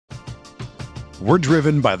We're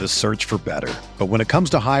driven by the search for better. But when it comes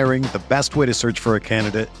to hiring, the best way to search for a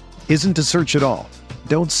candidate isn't to search at all.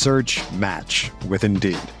 Don't search, match with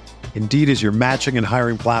Indeed. Indeed is your matching and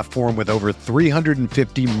hiring platform with over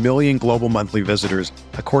 350 million global monthly visitors,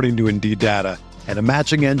 according to Indeed data, and a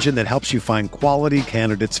matching engine that helps you find quality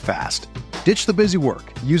candidates fast. Ditch the busy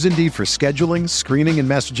work. Use Indeed for scheduling, screening, and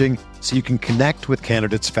messaging so you can connect with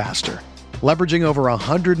candidates faster. Leveraging over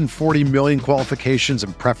 140 million qualifications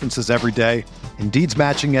and preferences every day, Indeed's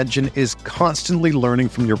matching engine is constantly learning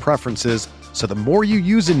from your preferences, so the more you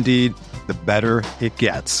use Indeed, the better it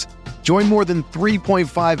gets. Join more than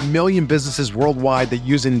 3.5 million businesses worldwide that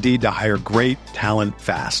use Indeed to hire great talent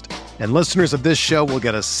fast. And listeners of this show will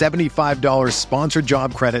get a $75 sponsored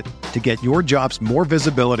job credit to get your jobs more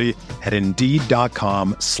visibility at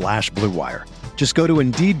Indeed.com/Blue Wire. Just go to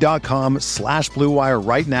Indeed.com/Blue Wire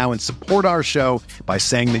right now and support our show by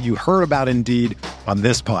saying that you heard about Indeed on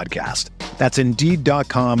this podcast. That's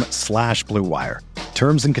Indeed.com/Blue Wire.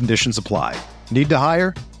 Terms and conditions apply. Need to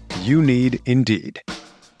hire? You need Indeed.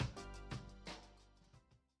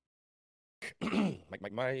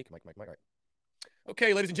 Mike.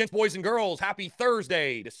 Okay, ladies and gents, boys and girls, happy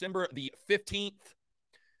Thursday, December the 15th,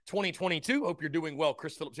 2022. Hope you're doing well.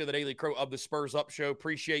 Chris Phillips here, the Daily Crow of the Spurs Up Show.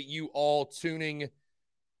 Appreciate you all tuning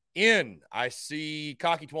in. I see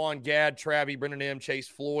Cocky Twan, Gad, Travie, Brendan M., Chase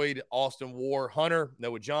Floyd, Austin War, Hunter,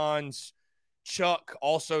 Noah Johns, Chuck,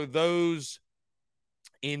 also those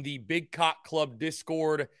in the Big Cock Club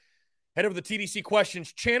Discord. Head over to the TDC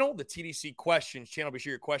Questions channel. The TDC Questions channel. Be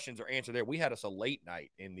sure your questions are answered there. We had us a late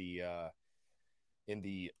night in the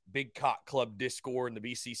Big Cock Club Discord and the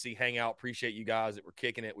BCC Hangout. Appreciate you guys that were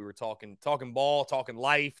kicking it. We were talking ball, talking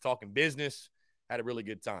life, talking business. Had a really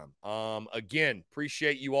good time. Again,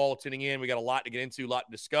 appreciate you all tuning in. We got a lot to get into, a lot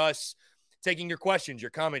to discuss. Taking your questions,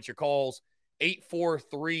 your comments, your calls.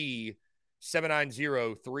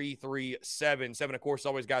 843-790-3377. Of course, as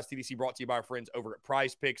always, guys, TDC brought to you by our friends over at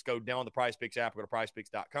Prize Picks. Go down the Prize Picks app. Go to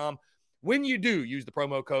prizepicks.com. When you do, use the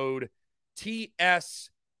promo code TSUS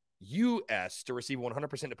to receive a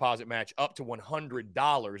 100% deposit match up to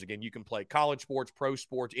 $100. Again, you can play college sports, pro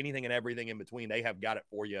sports, anything and everything in between. They have got it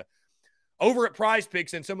for you over at Prize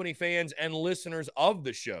Picks, and so many fans and listeners of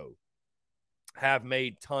the show have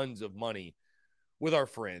made tons of money with our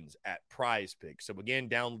friends at Prize Picks. So again,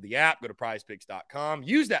 download the app, go to prizepicks.com,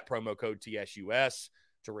 use that promo code TSUS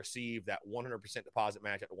to receive that 100% deposit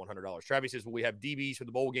match up to $100. Travis says, well, we have DBs for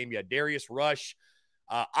the bowl game. You had Darius Rush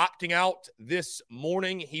opting out this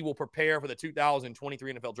morning. He will prepare for the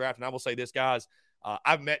 2023 NFL Draft. And I will say this, guys,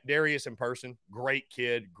 I've met Darius in person. Great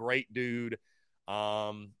kid, great dude.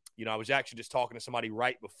 I was actually just talking to somebody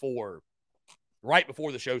right before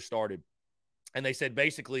the show started, and they said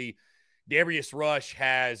basically Darius Rush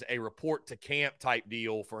has a report to camp type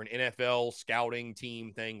deal for an NFL scouting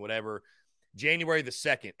team thing, whatever, January the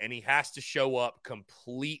 2nd, and he has to show up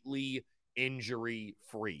completely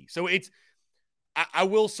injury-free. So I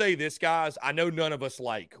will say this, guys, I know none of us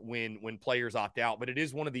like when players opt out, but it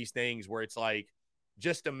is one of these things where it's like,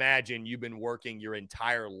 just imagine you've been working your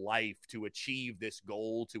entire life to achieve this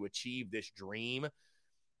goal, to achieve this dream,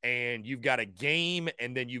 and you've got a game,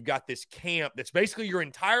 and then you've got this camp that's basically your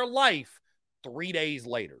entire life 3 days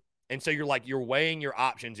later. And so you're weighing your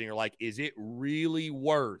options, and you're like, is it really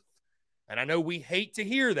worth? And I know we hate to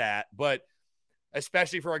hear that, but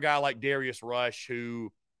especially for a guy like Darius Rush,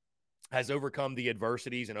 who has overcome the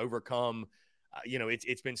adversities and overcome,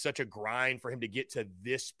 it's been such a grind for him to get to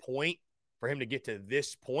this point.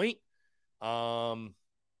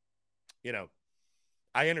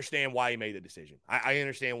 I understand why he made the decision. I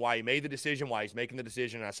understand why he made the decision, why he's making the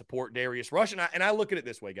decision. And I support Darius Rush. And I look at it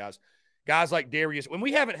this way, guys. Guys like Darius, when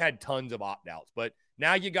we haven't had tons of opt-outs, but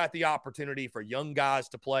now you got the opportunity for young guys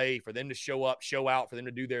to play, for them to show up, show out, for them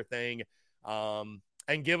to do their thing, and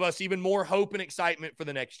give us even more hope and excitement for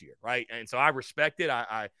the next year, right? And so I respect it.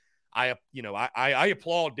 I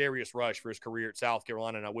applaud Darius Rush for his career at South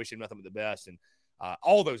Carolina, and I wish him nothing but the best. And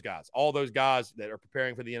all those guys that are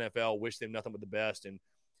preparing for the NFL, wish them nothing but the best. And,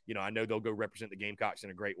 I know they'll go represent the Gamecocks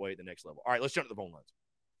in a great way at the next level. All right, let's jump to the phone lines.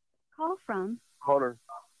 Call from Hunter.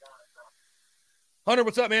 Hunter,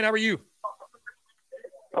 what's up, man? How are you?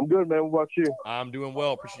 I'm good, man. What about you? I'm doing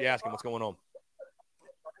well. Appreciate you asking. What's going on?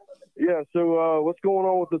 Yeah, so what's going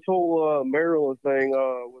on with this whole Maryland thing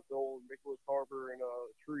with the old Nicholas Harbor and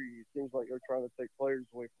Tree? It seems like they're trying to take players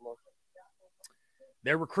away from us.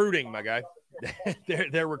 They're recruiting, my guy.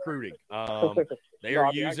 they're recruiting. They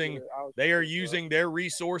are using their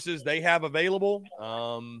resources they have available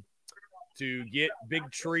to get Big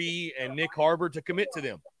Tree and Nick Harbor to commit to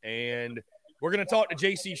them. And We're going to talk to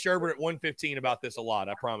JC Shurburtt at 1:15 about this a lot.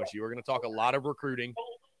 I promise you. We're going to talk a lot of recruiting.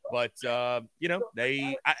 But, you know,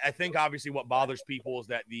 I think obviously what bothers people is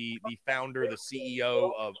that the founder, the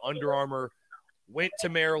CEO of Under Armour went to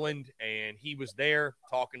Maryland and he was there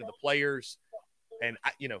talking to the players. And,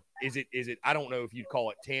 you know, is it, I don't know if you'd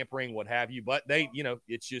call it tampering, what have you, but they, you know,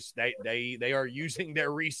 it's just they are using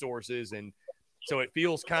their resources. And so it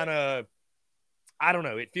feels kind of, I don't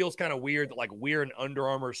know, it feels kind of weird that like we're an Under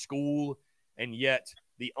Armour school and yet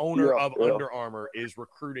the owner of Under Armour is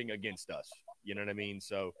recruiting against us. You know what I mean?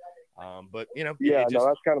 So, but you know,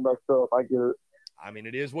 that's kind of messed up. I get it. I mean,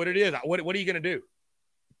 it is what it is. What are you going to do?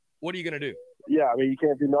 What are you going to do? Yeah. I mean, you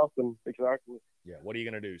can't do nothing. Exactly. Yeah. What are you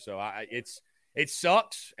going to do? So it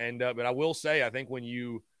sucks. And, but I will say, I think when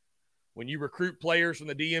you recruit players from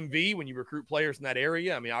the DMV, when you recruit players in that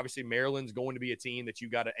area, I mean, obviously Maryland's going to be a team that you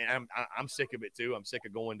got to, and I'm sick of it too. I'm sick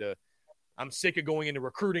of going into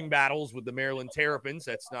recruiting battles with the Maryland Terrapins.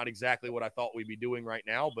 That's not exactly what I thought we'd be doing right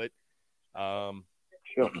now, but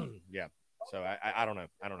sure. Yeah. So I don't know.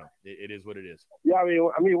 It is what it is. Yeah. I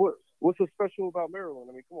mean, what's so special about Maryland?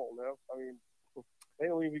 I mean, come on now. I mean, they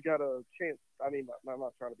don't even got a chance. I mean, I'm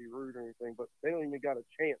not trying to be rude or anything, but they don't even got a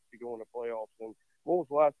chance to go in the playoffs. And when was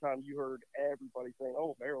the last time you heard everybody saying,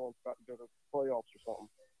 "Oh, Maryland's about to go to the playoffs" or something?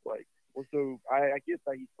 Like, well, so I get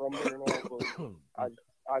that he's from there and all, but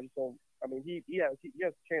I just don't. I mean, he has a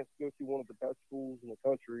chance to go to one of the best schools in the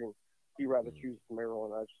country, and he'd rather choose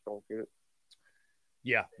Maryland. I just don't get it.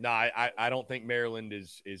 Yeah, no, I don't think Maryland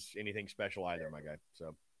is anything special either, my guy.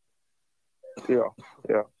 So. Yeah.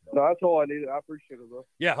 No, that's all I needed. I appreciate it, bro.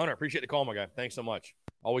 Yeah, Hunter, appreciate the call, my guy. Thanks so much.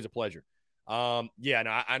 Always a pleasure. Yeah,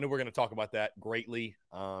 no, I know we're going to talk about that greatly.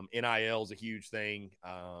 NIL is a huge thing.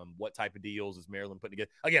 What type of deals is Maryland putting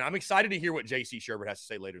together? Again, I'm excited to hear what JC Shurburtt has to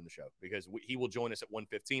say later in the show because he will join us at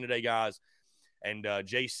 1:15 today, guys. And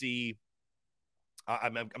JC,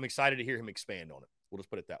 I'm excited to hear him expand on it. We'll just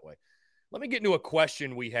put it that way. Let me get into a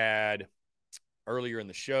question we had earlier in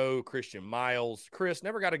the show. Christian Miles. Chris,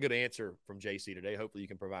 never got a good answer from JC today. Hopefully you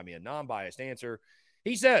can provide me a non-biased answer.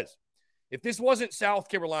 He says, if this wasn't South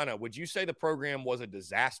Carolina, would you say the program was a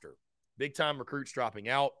disaster? Big-time recruits dropping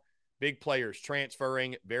out, big players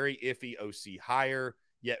transferring, very iffy OC hire,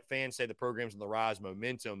 yet fans say the program's on the rise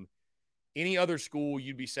momentum. Any other school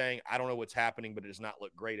you'd be saying, I don't know what's happening, but it does not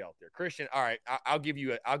look great out there. Christian, all right, I'll give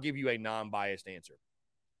you a non-biased answer.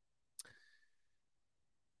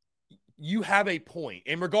 You have a point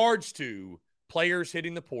in regards to players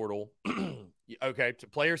hitting the portal. Okay, to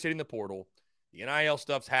players hitting the portal, the NIL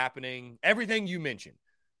stuff's happening, everything you mentioned.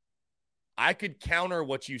 I could counter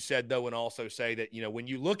what you said, though, and also say that, you know, when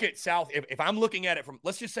you look at South, if I'm looking at it from,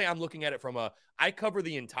 let's just say I'm looking at it from I cover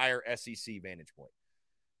the entire SEC vantage point.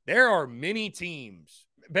 There are many teams.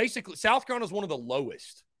 Basically, South Carolina is one of the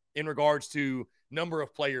lowest in regards to number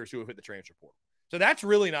of players who have hit the transfer portal. So that's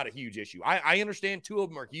really not a huge issue. I understand two of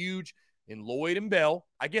them are huge in Lloyd and Bell.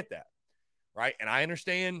 I get that, right? And I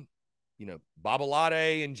understand, you know,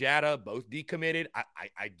 Babalade and Jada both decommitted.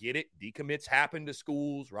 I get it. Decommits happen to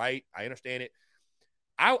schools, right? I understand it.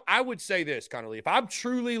 I would say this, Connerly, if I'm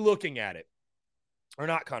truly looking at it, or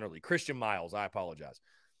not Connerly, Christian Miles, I apologize.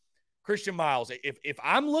 Christian Miles, if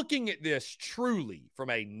I'm looking at this truly from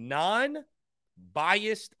a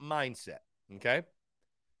non-biased mindset, okay,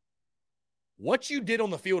 what you did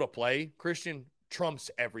on the field of play, Christian,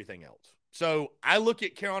 trumps everything else. So I look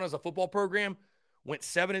at Carolina as a football program, went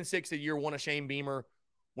 7-6 in year one of Shane Beamer,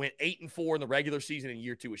 went 8-4 in the regular season in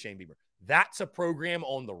year two with Shane Beamer. That's a program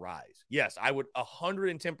on the rise. Yes, I would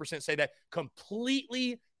 110% say that,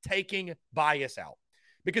 completely taking bias out.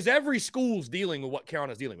 Because every school's dealing with what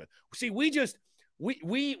Carolina's dealing with. See, we go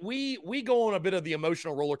on a bit of the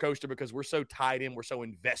emotional roller coaster because we're so tied in, we're so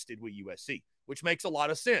invested with USC, which makes a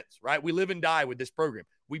lot of sense, right? We live and die with this program.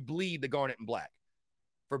 We bleed the garnet and black,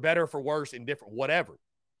 for better, for worse, indifferent, whatever.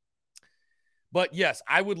 But yes,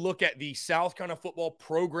 I would look at the South Carolina football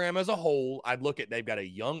program as a whole. I'd look at, they've got a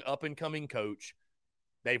young up-and-coming coach.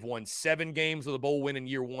 They've won 7 games with a bowl win in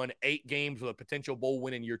year one, 8 games with a potential bowl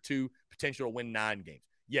win in year two, potential to win 9 games.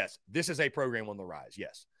 Yes, this is a program on the rise.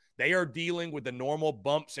 Yes, they are dealing with the normal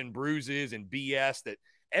bumps and bruises and BS that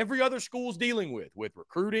every other school's dealing with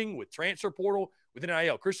recruiting, with transfer portal, with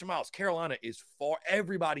NIL. Christian Miles, Carolina is far.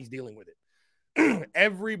 Everybody's dealing with it.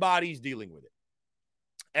 Everybody's dealing with it.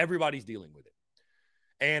 Everybody's dealing with it.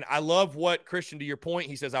 And I love what, Christian, to your point,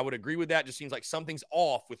 he says, I would agree with that. Just seems like something's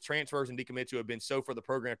off with transfers and decommits who have been so for the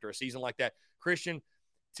program after a season like that. Christian,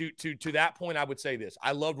 to that point, I would say this.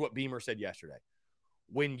 I loved what Beamer said yesterday.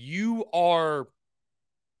 When you are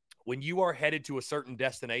headed to a certain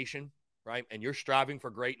destination, right, and you're striving for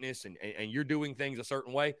greatness and you're doing things a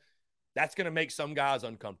certain way, That's going to make some guys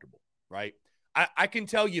uncomfortable, right? I can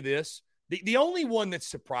tell you this. The only one that's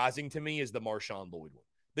surprising to me is the Marshawn Lloyd one.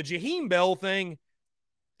 The Jaheim Bell thing,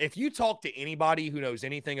 if you talk to anybody who knows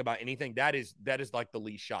anything about anything, that is like the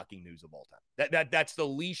least shocking news of all time. That's the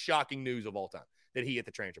least shocking news of all time, that he hit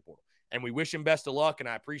the transfer portal. And we wish him best of luck, and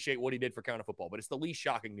I appreciate what he did for County Football, but it's the least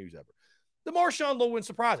shocking news ever. The Marshawn Lloyd one's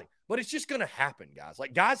surprising, but it's just going to happen, guys.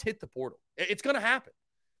 Like, guys hit the portal. It's going to happen.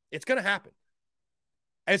 It's going to happen.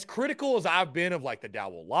 As critical as I've been of like the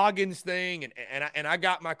Dowell Loggins thing, and I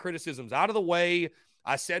got my criticisms out of the way.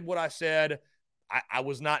 I said what I said. I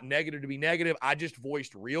was not negative to be negative. I just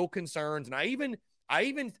voiced real concerns. And I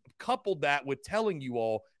even coupled that with telling you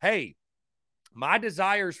all, hey, my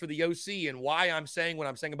desires for the OC and why I'm saying what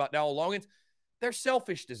I'm saying about Dowell Loggins, they're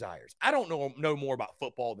selfish desires. I don't know more about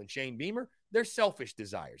football than Shane Beamer. They're selfish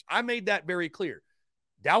desires. I made that very clear.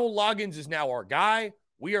 Dowell Loggins is now our guy.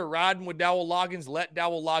 We are riding with Dowell Loggins. Let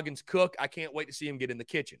Dowell Loggins cook. I can't wait to see him get in the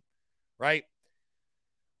kitchen, right?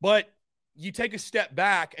 But you take a step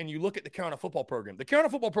back and you look at the Carolina football program. The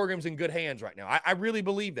Carolina football program is in good hands right now. I really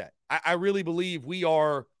believe that. I really believe we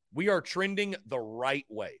are trending the right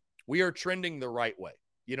way. We are trending the right way.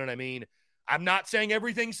 You know what I mean? I'm not saying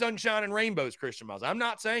everything's sunshine and rainbows, Christian Miles. I'm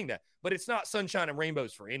not saying that. But it's not sunshine and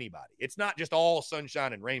rainbows for anybody. It's not just all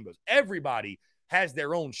sunshine and rainbows. Everybody has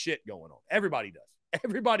their own shit going on. Everybody does.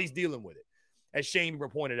 Everybody's dealing with it, as Shane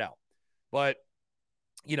pointed out. But,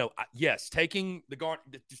 you know, yes, taking the Garnet,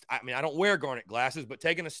 I don't wear Garnet glasses, but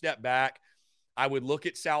taking a step back, I would look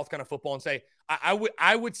at South kind of football and say, I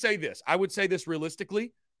would say this. I would say this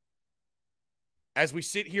realistically. As we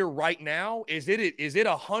sit here right now, is it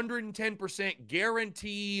 110%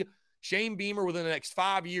 guarantee Shane Beamer within the next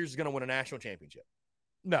 5 years is going to win a national championship?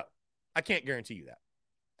 No, I can't guarantee you that.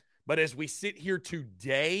 But as we sit here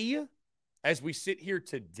today, is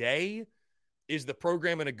the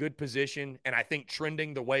program in a good position and I think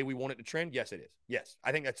trending the way we want it to trend? Yes, it is. Yes,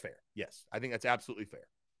 I think that's fair. Yes, I think that's absolutely fair.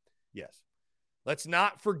 Yes. Let's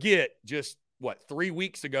not forget just, 3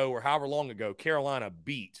 weeks ago or however long ago, Carolina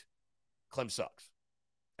beat Clem sucks.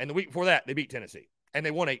 And the week before that, they beat Tennessee. And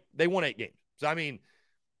they won 8 games. So, I mean,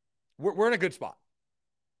 we're in a good spot.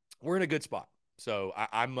 We're in a good spot. So,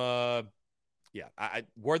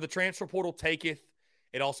 where the transfer portal taketh,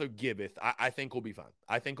 it also giveth. I think we'll be fine.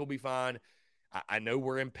 I think we'll be fine. I know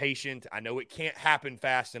we're impatient. I know it can't happen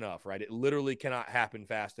fast enough, right? It literally cannot happen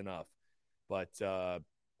fast enough. But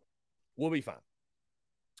we'll be fine.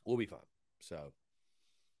 We'll be fine. So,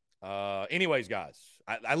 anyways, guys,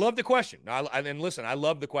 I love the question. And listen, I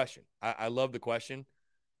love the question. I love the question.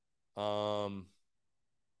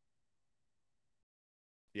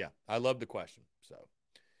 Yeah, I love the question. So,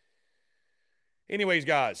 anyways,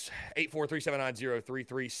 guys,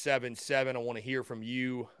 843-790-3377. I want to hear from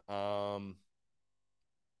you.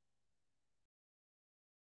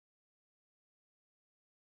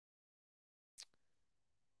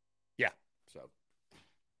 Yeah, so.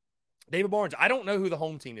 David Barnes, I don't know who the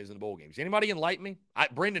home team is in the bowl games. Anybody enlighten me?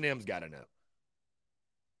 Brendan M's got to know.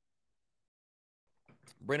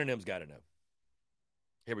 Brendan M's got to know.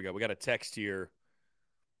 Here we go. We got a text here.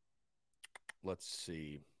 Let's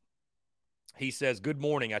see. He says, good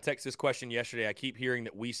morning. I texted this question yesterday. I keep hearing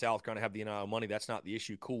that we, South Carolina, have the NIL money. That's not the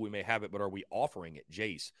issue. Cool, we may have it, but are we offering it?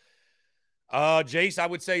 Jace. Jace, I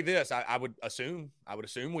would say this. I would assume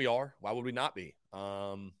we are. Why would we not be?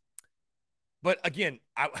 But again,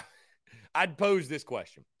 I'd pose this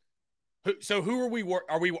question. So who are we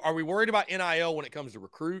worried about NIL when it comes to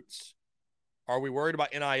recruits? Are we worried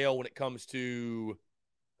about NIL when it comes to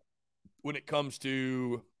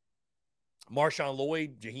Marshawn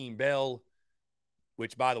Lloyd, Jaheim Bell,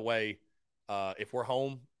 which, by the way, if we're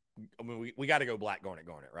home, I mean, we got to go black Garnet,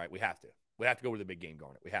 right? We have to go with the big game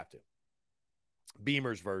Garnet. We have to.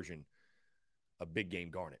 Beamer's version of big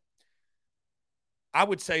game Garnet. I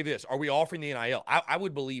would say this. Are we offering the NIL? I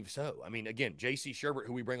would believe so. I mean, again, J.C. Sherbert,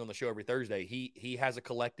 who we bring on the show every Thursday, he has a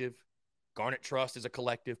collective. Garnet Trust is a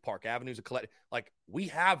collective. Park Avenue is a collective. Like, we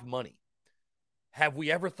have money. Have we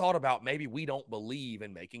ever thought about maybe we don't believe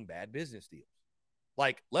in making bad business deals?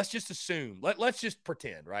 Like, let's just assume. Let's just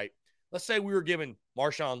pretend, right? Let's say we were giving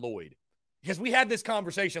Marshawn Lloyd. Because we had this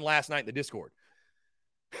conversation last night in the Discord.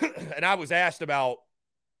 And I was asked about,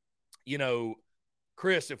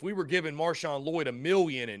 Chris, if we were giving Marshawn Lloyd $1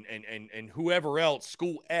 million and whoever else,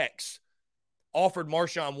 school X, offered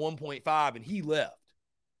Marshawn 1.5 and he left.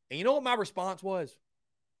 And you know what my response was?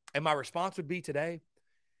 And my response would be today,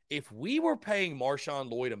 if we were paying Marshawn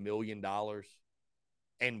Lloyd $1 million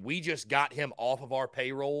and we just got him off of our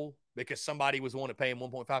payroll because somebody was wanting to pay him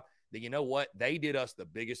 1.5, then you know what? They did us the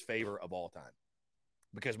biggest favor of all time.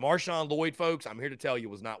 Because Marshawn Lloyd, folks, I'm here to tell you,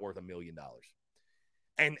 was not worth $1 million.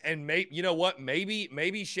 And maybe, you know what?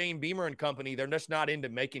 Maybe Shane Beamer and company, they're just not into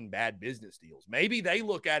making bad business deals. Maybe they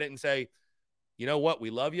look at it and say, you know what? We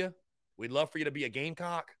love you. We'd love for you to be a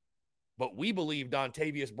Gamecock, but we believe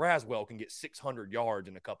Dontavius Braswell can get 600 yards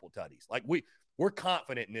and a couple tutties. Like we're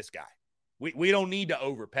confident in this guy. We don't need to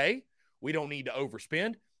overpay. We don't need to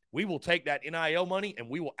overspend. We will take that NIL money and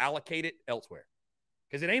we will allocate it elsewhere.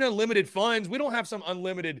 Because it ain't unlimited funds. We don't have some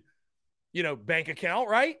unlimited, bank account,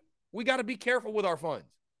 right? We got to be careful with our funds.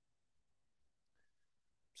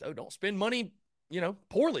 So don't spend money,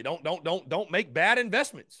 poorly. Don't make bad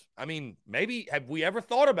investments. I mean, maybe have we ever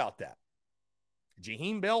thought about that?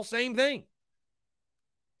 Jaheim Bell, same thing.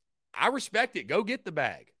 I respect it. Go get the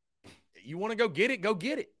bag. You want to go get it? Go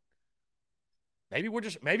get it.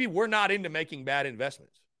 Maybe we're not into making bad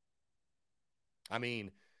investments. I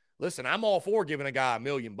mean, listen, I'm all for giving a guy $1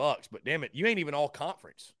 million, but damn it, you ain't even all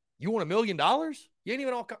conference. You want $1 million? You ain't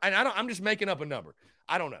even all. And I'm just making up a number.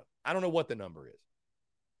 I don't know. I don't know what the number is.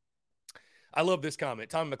 I love this comment.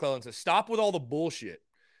 Tommy McClellan says, "Stop with all the bullshit.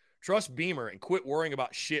 Trust Beamer and quit worrying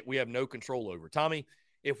about shit we have no control over." Tommy,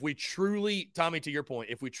 to your point,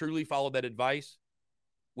 if we truly followed that advice,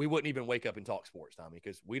 we wouldn't even wake up and talk sports, Tommy,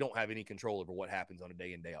 because we don't have any control over what happens on a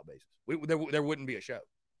day in, day out basis. There wouldn't be a show.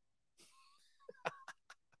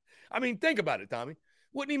 I mean, think about it, Tommy.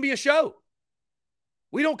 Wouldn't even be a show.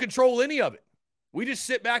 We don't control any of it. We just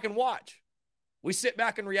sit back and watch. We sit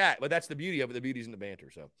back and react. But that's the beauty of it. The beauty's in the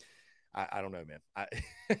banter. So I don't know, man.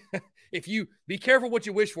 If you be careful what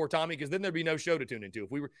you wish for, Tommy, because then there'd be no show to tune into.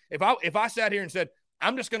 If I sat here and said,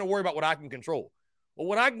 I'm just going to worry about what I can control. Well,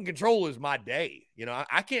 what I can control is my day.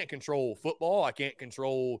 I can't control football. I can't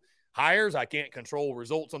control hires. I can't control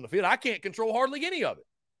results on the field. I can't control hardly any of it,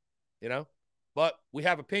 But we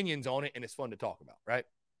have opinions on it, and it's fun to talk about, right?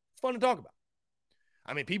 It's fun to talk about.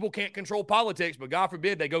 I mean, people can't control politics, but God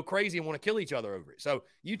forbid they go crazy and want to kill each other over it. So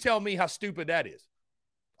you tell me how stupid that is.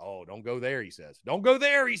 Oh, don't go there, he says. Don't go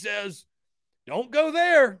there, he says. Don't go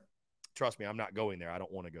there. Trust me, I'm not going there. I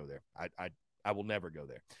don't want to go there. I will never go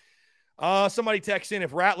there. Somebody texts in,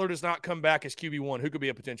 if Rattler does not come back as QB1, who could be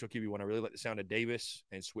a potential QB1? I really like the sound of Davis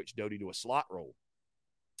and switch Doty to a slot role.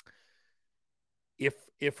 If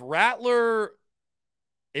Rattler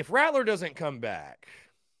doesn't come back,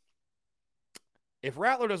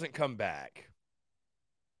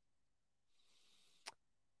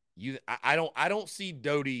 I don't see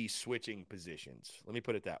Doty switching positions. Let me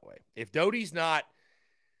put it that way. If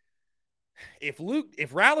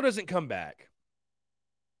Rattler doesn't come back,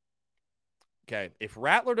 okay, if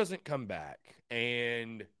Rattler doesn't come back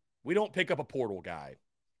and we don't pick up a portal guy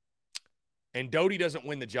and Doty doesn't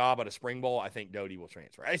win the job out of spring ball, I think Doty will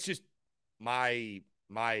transfer. It's just my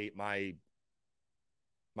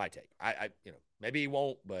take. I maybe he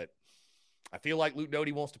won't, but I feel like Luke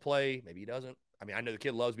Doty wants to play. Maybe he doesn't. I mean, I know the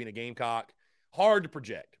kid loves being a Gamecock. Hard to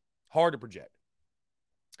project.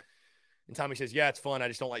 And Tommy says, yeah, it's fun. I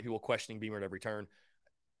just don't like people questioning Beamer at every turn.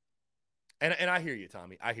 And I hear you,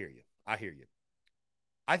 Tommy. I hear you.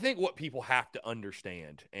 I think what people have to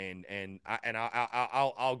understand, and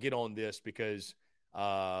I'll get on this because,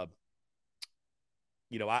 I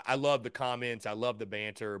love the comments. I love the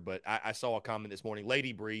banter, but I saw a comment this morning.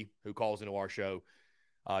 Lady Bree, who calls into our show,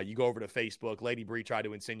 you go over to Facebook. Lady Bree tried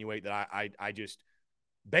to insinuate that I just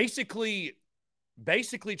basically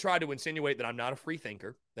tried to insinuate that I'm not a free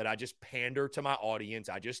thinker, that I just pander to my audience.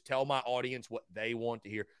 I just tell my audience what they want to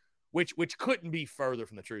hear, which couldn't be further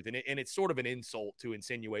from the truth. And it's sort of an insult to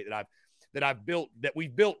insinuate that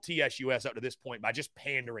we've built TSUS up to this point by just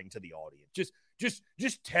pandering to the audience,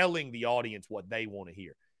 just telling the audience what they want to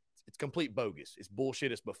hear. It's complete bogus. It's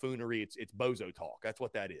bullshit. It's buffoonery. It's bozo talk. That's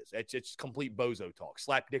what that is. It's complete bozo talk,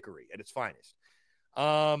 slapdickery at its finest.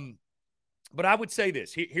 But I would say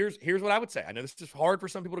this. Here's what I would say. I know this is hard for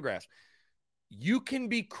some people to grasp. You can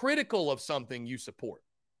be critical of something you support.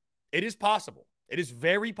 It is possible. It is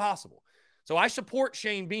very possible. So I support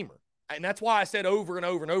Shane Beamer. And that's why I said over and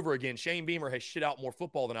over and over again, Shane Beamer has shit out more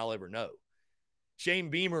football than I'll ever know. Shane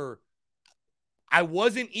Beamer, I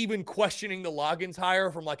wasn't even questioning the Loggins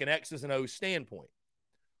hire from like an X's and O's standpoint.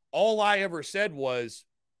 All I ever said was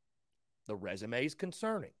the resume is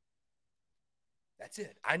concerning. That's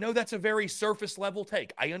it. I know that's a very surface level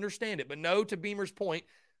take. I understand it. But no, to Beamer's point,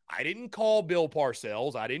 I didn't call Bill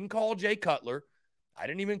Parcells. I didn't call Jay Cutler. I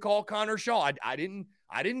didn't even call Connor Shaw. I didn't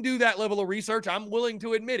do that level of research. I'm willing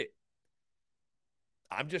to admit it.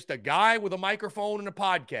 I'm just a guy with a microphone and a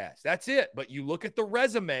podcast. That's it. But you look at the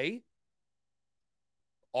resume,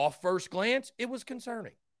 off first glance, it was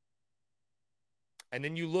concerning. And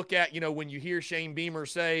then you look at, when you hear Shane Beamer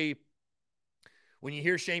say, when you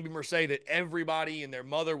hear Shane Beamer say that everybody and their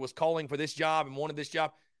mother was calling for this job and wanted this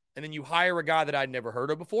job, and then you hire a guy that I'd never heard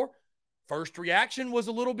of before, first reaction was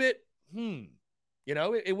a little bit,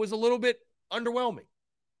 it was a little bit underwhelming.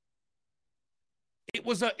 It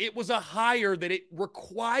was a hire that it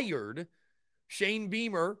required Shane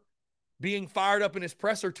Beamer being fired up in his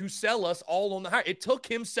presser to sell us all on the hire. It took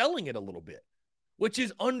him selling it a little bit, which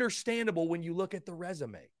is understandable when you look at the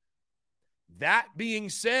resume. That being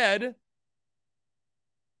said,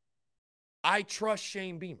 I trust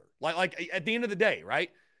Shane Beamer. Like at the end of the day,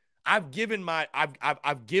 right? I've given my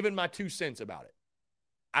 2 cents about it.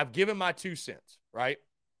 I've given my 2 cents, right?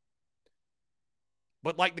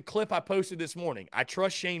 But like the clip I posted this morning, I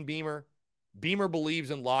trust Shane Beamer. Beamer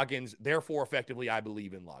believes in Loggins. Therefore, effectively, I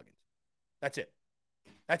believe in Loggins. That's it.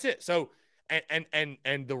 That's it. So,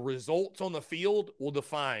 and the results on the field will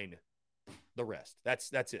define the rest.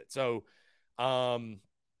 That's it. So, I'm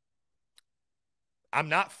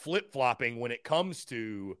not flip-flopping when it comes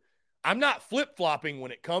to my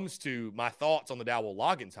thoughts on the Dowell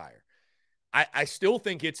Loggins hire. I still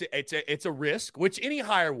think it's a risk, which any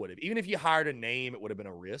hire would have. Even if you hired a name, it would have been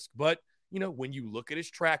a risk. But, when you look at his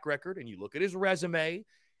track record and you look at his resume,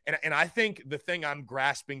 and I think the thing I'm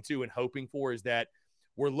grasping to and hoping for is that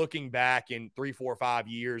we're looking back in 3, 4, 5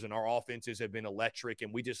 years and our offenses have been electric,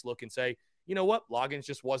 and we just look and say, you know what, Loggins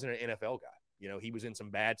just wasn't an NFL guy. He was in some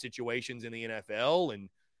bad situations in the NFL,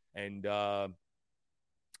 and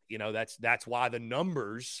that's why the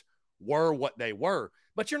numbers were what they were.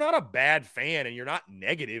 But you're not a bad fan, and you're not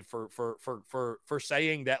negative for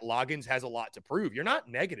saying that Loggins has a lot to prove. You're not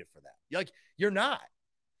negative for that. You're not.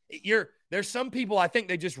 There's some people, I think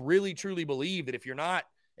they just really truly believe that if you're not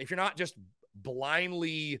just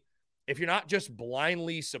blindly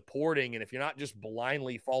supporting, and if you're not just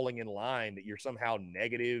blindly falling in line, that you're somehow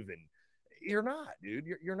negative. And you're not, dude.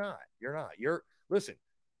 You're not. Listen,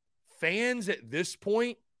 fans at this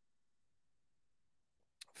point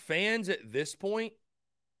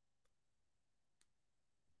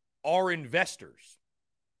are investors.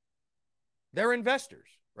 They're investors,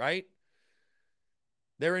 right?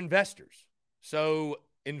 They're investors. So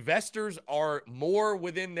investors are more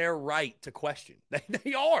within their right to question.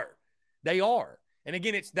 They are. And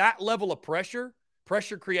again, it's that level of pressure.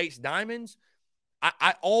 Pressure creates diamonds.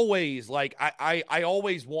 I always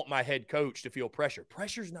want my head coach to feel pressure.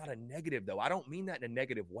 Pressure's not a negative, though. I don't mean that in a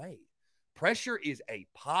negative way. Pressure is a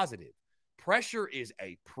positive. Pressure is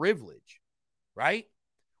a privilege, right?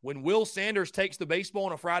 When Will Sanders takes the baseball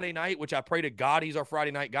on a Friday night, which I pray to God he's our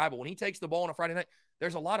Friday night guy, but when he takes the ball on a Friday night,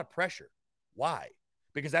 there's a lot of pressure. Why?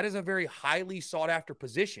 Because that is a very highly sought-after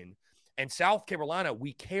position. And South Carolina,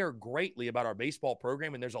 we care greatly about our baseball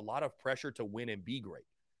program, and there's a lot of pressure to win and be great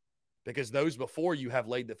because those before you have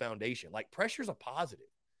laid the foundation. Like, pressure's a positive.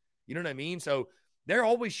 You know what I mean? So there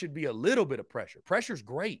always should be a little bit of pressure. Pressure's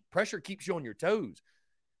great. Pressure keeps you on your toes.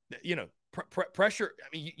 Pressure, I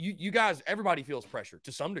mean, you guys, everybody feels pressure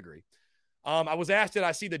to some degree. I was asked, did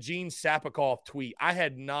I see the Gene Sapikoff tweet? I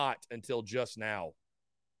had not until just now.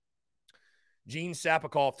 Gene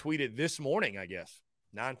Sapikoff tweeted this morning, I guess,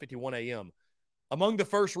 9:51 a.m. Among the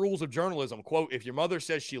first rules of journalism, quote, if your mother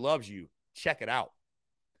says she loves you, check it out.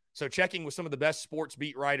 So checking with some of the best sports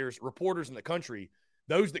beat writers, reporters in the country,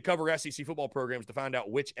 those that cover SEC football programs to find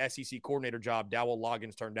out which SEC coordinator job Dowell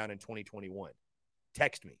Loggins turned down in 2021.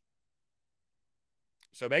 Text me.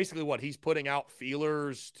 So basically what he's putting out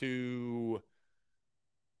feelers to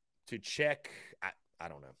check. I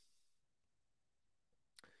don't know.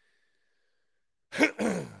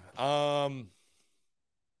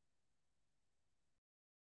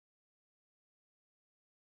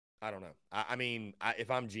 I don't know. I mean,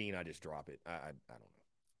 if I'm Gene, I just drop it. I don't know.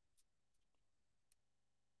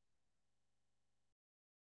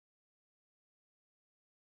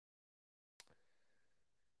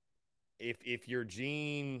 If you're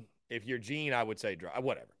Gene, I would say drop.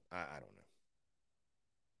 Whatever. I don't know.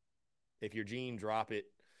 If you're Gene, drop it.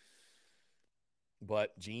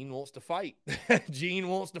 But Gene wants to fight. Gene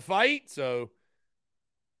wants to fight, so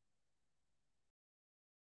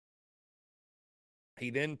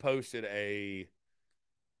he then posted a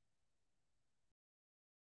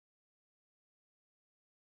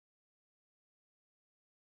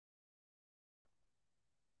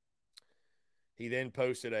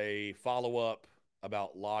follow-up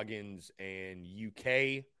about Loggins and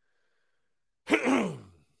UK.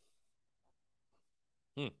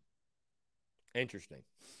 Interesting.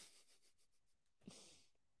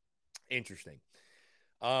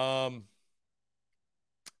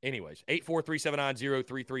 Anyways,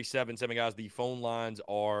 843-790-3377, guys. The phone lines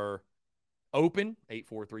are open.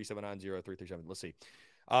 843-790-3377. Let's see.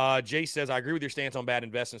 Jay says, I agree with your stance on bad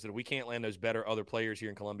investments that if we can't land those better other players here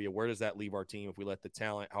in Columbia, where does that leave our team if we let the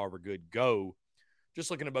talent, however good, go? Just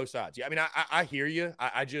looking at both sides. Yeah, I mean, I hear you.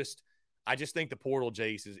 I just think the portal,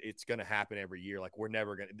 Jace, it's going to happen every year. Like, we're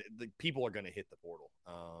never going to – the people are going to hit the portal.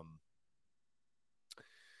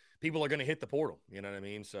 People are going to hit the portal. You know what I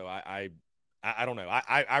mean? So I don't know.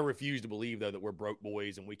 I refuse to believe, though, that we're broke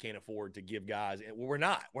boys and we can't afford to give guys – well, we're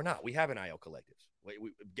not. We're not. We have NIL collectives.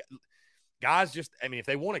 Guys just, I mean, if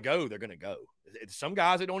they want to go, they're going to go. Some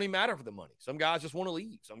guys, it don't even matter for the money. Some guys just want to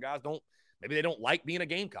leave. Some guys don't, maybe they don't like being a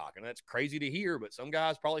Gamecock, and that's crazy to hear, but some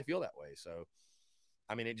guys probably feel that way. So,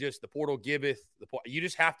 I mean, the portal giveth, you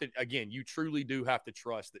just have to, again, you truly do have to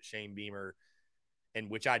trust that Shane Beamer, and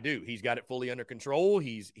which I do, he's got it fully under control.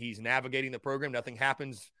 He's navigating the program. Nothing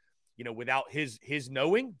happens, without his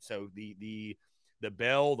knowing. So the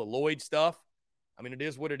Bell, the Lloyd stuff, I mean, it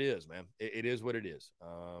is what it is, man. It is what it is.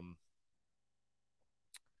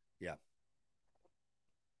 Yeah.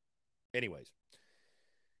 Anyways,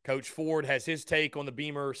 Coach Ford has his take on the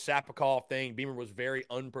Beamer-Sapikoff thing. Beamer was very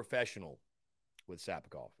unprofessional with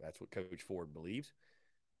Sapikoff. That's what Coach Ford believes.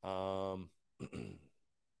 Let's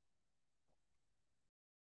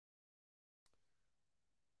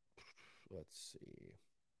see.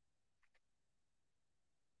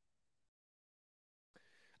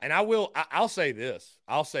 And I'll say this.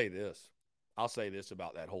 I'll say this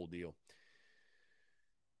about that whole deal.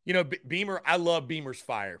 Beamer, I love Beamer's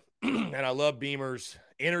fire and I love Beamer's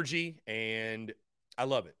energy, and I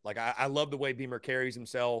love it. Like, I love the way Beamer carries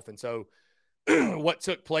himself. And so what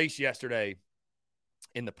took place yesterday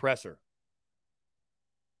in the presser,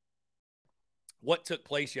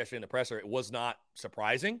 it was not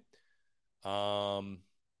surprising. It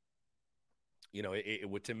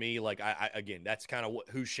would, to me, like, again, that's kind of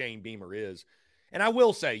who Shane Beamer is. And I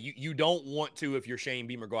will say, you don't want to, if you're Shane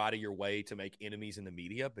Beamer, go out of your way to make enemies in the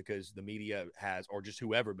media, because the media has, or just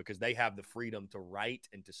whoever, because they have the freedom to write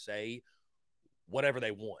and to say whatever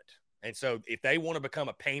they want. And so if they want to become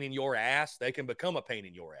a pain in your ass, they can become a pain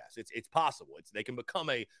in your ass. It's possible. They can become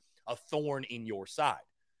a thorn in your side.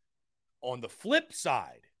 On the flip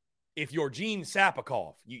side, if you're Gene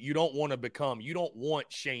Sapikoff, you don't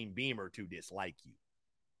want Shane Beamer to dislike you.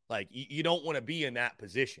 Like, you don't want to be in that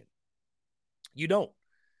position. You don't,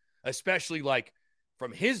 especially like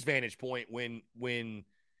from his vantage point when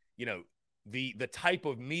the type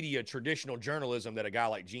of media, traditional journalism that a guy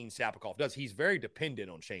like Gene Sapikoff does, he's very dependent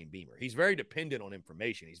on Shane Beamer. He's very dependent on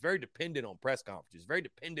information. He's very dependent on press conferences, very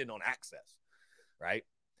dependent on access, right?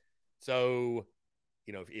 So,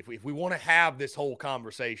 if we want to have this whole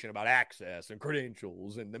conversation about access and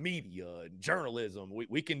credentials and the media and journalism,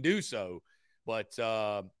 we can do so. But,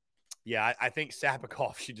 yeah, I think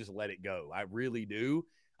Sapikoff should just let it go. I really do.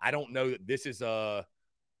 I don't know that this is a,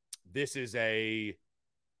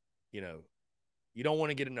 you don't want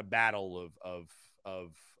to get in a battle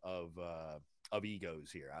of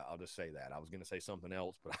egos here. I'll just say that. I was going to say something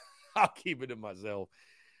else, but I'll keep it to myself.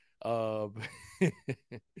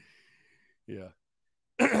 Yeah.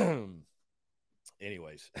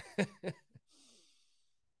 Anyways.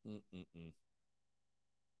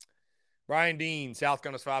 Brian Dean, South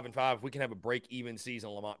Gun is 5-5. If we can have a break-even season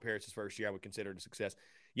on Lamont Paris's first year, I would consider it a success.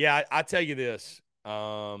 Yeah, I tell you this.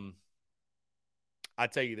 Brian.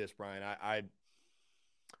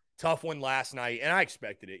 Tough one last night, and I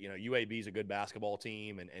expected it. UAB is a good basketball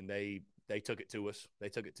team, and they took it to us.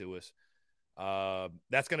 That's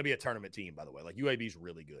going to be a tournament team, by the way. Like, UAB is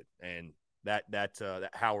really good, and that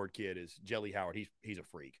Howard kid is Jelly Howard. He's a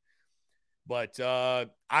freak. But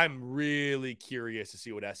I'm really curious to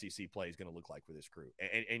see what SEC play is going to look like for this crew.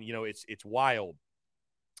 And it's wild,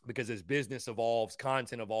 because as business evolves,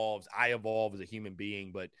 content evolves, I evolve as a human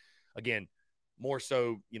being. But again, more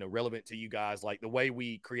so, relevant to you guys, like the way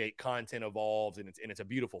we create content evolves, and it's a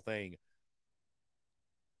beautiful thing.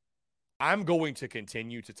 I'm going to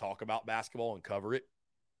continue to talk about basketball and cover it,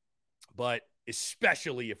 but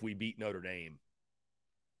especially if we beat Notre Dame,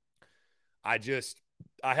 I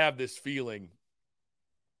have this feeling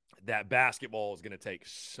that basketball is going to take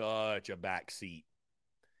such a back seat.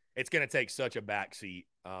 It's going to take such a back seat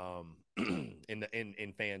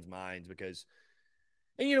in fans' minds, because,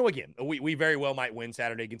 and again, we very well might win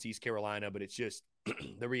Saturday against East Carolina, but it's just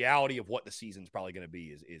the reality of what the season's probably going to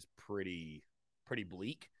be is pretty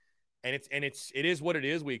bleak. And it is what it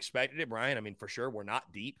is. We expected it, Brian. I mean, for sure, we're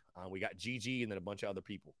not deep. We got GG and then a bunch of other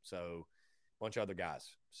people, so a bunch of other guys.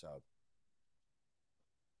 So.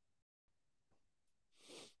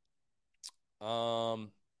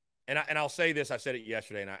 And I'll say this. I said it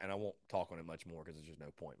yesterday, and I won't talk on it much more because there's just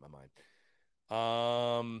no point in my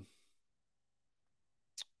mind.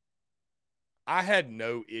 I had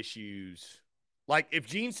no issues. Like, if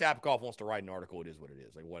Gene Sapakoff wants to write an article, it is what it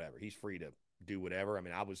is. Like, whatever. He's free to do whatever. I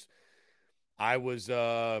mean, I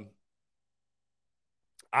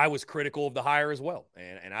was critical of the hire as well,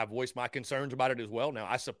 and I voiced my concerns about it as well. Now,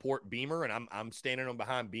 I support Beamer, and I'm standing on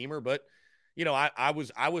behind Beamer, but I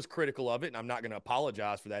was critical of it, and I'm not going to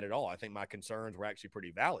apologize for that at all. I think my concerns were actually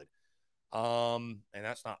pretty valid, and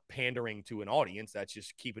that's not pandering to an audience. That's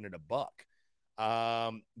just keeping it a buck.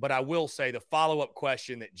 But I will say the follow-up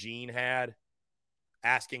question that Gene had,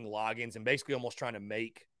 asking Loggins and basically almost trying to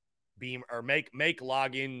make Beamer or make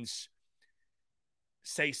Loggins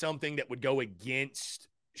say something that would go against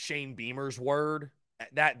Shane Beamer's word.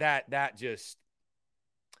 That just,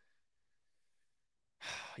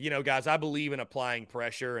 guys, I believe in applying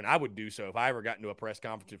pressure, and I would do so if I ever got into a press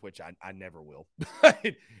conference, which I never will.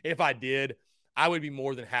 If I did, I would be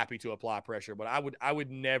more than happy to apply pressure, but I would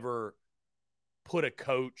never put a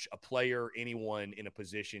coach, a player, anyone in a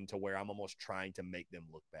position to where I'm almost trying to make them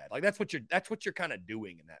look bad. Like, that's what you're kind of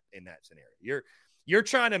doing in that scenario. You're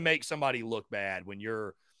trying to make somebody look bad when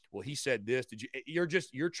well, he said this.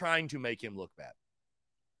 You're trying to make him look bad.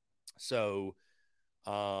 So,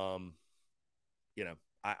 I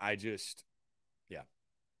just, yeah.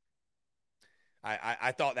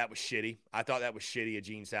 I thought that was shitty. I thought that was shitty of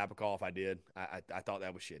Gene Sapakoff. I did. I thought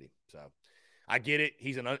that was shitty. So I get it.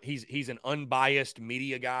 He's an unbiased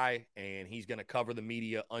media guy, and he's going to cover the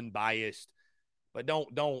media unbiased. But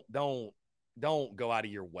don't go out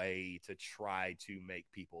of your way to try to make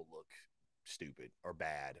people look stupid or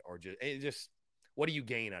bad or just what do you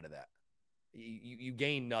gain out of that? You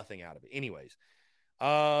gain nothing out of it. Anyways,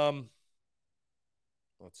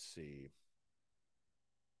 let's see.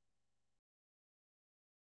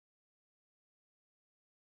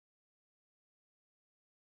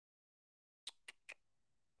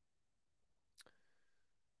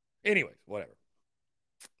 Anyways, whatever.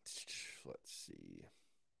 Let's see.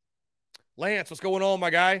 Lance, what's going on, my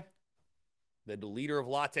guy? The deleter of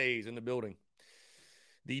lattes in the building.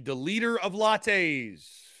 The deleter of lattes.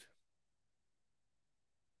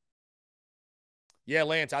 Yeah,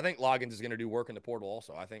 Lance, I think Loggins is going to do work in the portal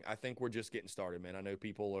also. I think we're just getting started, man. I know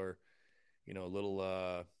people are, a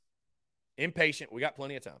little impatient. We got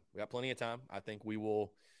plenty of time. I think we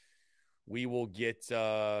will get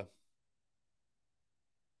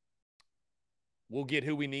we'll get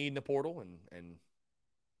who we need in the portal, and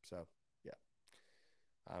so yeah.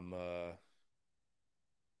 I'm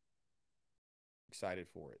excited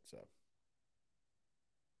for it. So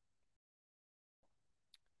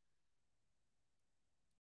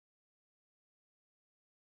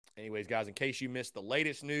anyways, guys, in case you missed the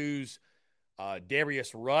latest news,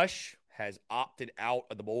 Darius Rush has opted out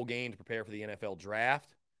of the bowl game to prepare for the NFL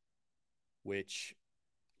draft, which,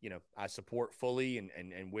 I support fully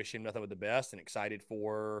and wish him nothing but the best, and excited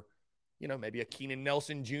for, maybe a Keenan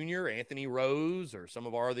Nelson Jr., Anthony Rose, or some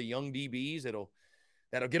of our other young DBs that'll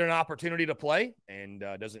get an opportunity to play, and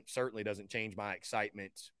certainly doesn't change my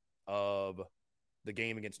excitement of the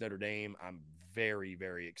game against Notre Dame. I'm very,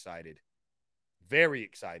 very excited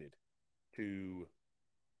to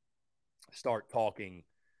start talking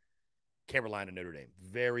Carolina Notre Dame.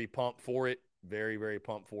 Very pumped for it. Very, very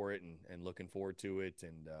pumped for it, and looking forward to it.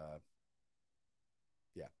 And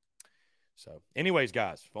yeah. So, anyways,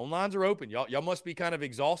 guys, phone lines are open. Y'all must be kind of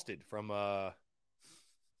exhausted from the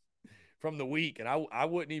week, and I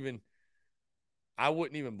wouldn't even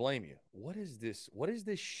blame you. What is this? What is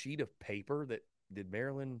this sheet of paper that did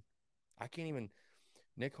Maryland? I can't even.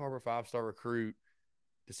 Nick Harbor, 5-star recruit,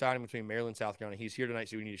 deciding between Maryland and South Carolina. He's here tonight,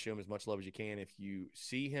 so we need to show him as much love as you can. If you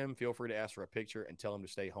see him, feel free to ask for a picture and tell him to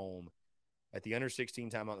stay home. At the under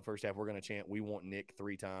 16 timeout in the first half, we're going to chant, "We want Nick"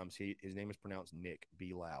 3 times. His name is pronounced Nick.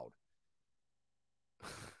 Be loud.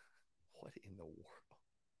 What in the world?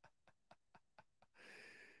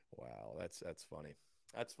 Wow, that's funny.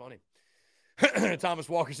 That's funny. Thomas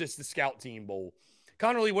Walker says the Scout Team Bowl.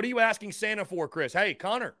 Connor Lee, what are you asking Santa for, Chris? Hey,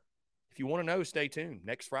 Connor, if you want to know, stay tuned.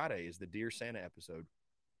 Next Friday is the Dear Santa episode.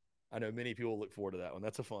 I know many people look forward to that one.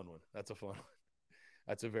 That's a fun one. That's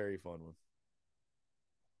a very fun one.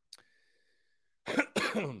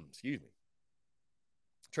 Excuse me.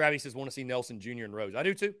 Travis says, want to see Nelson Jr. and Rose. I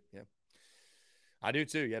do too. Yeah. I do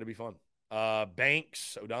too. Yeah, it'll be fun.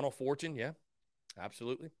 Banks, O'Donnell, Fortune. Yeah,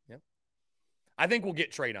 absolutely. Yeah. I think we'll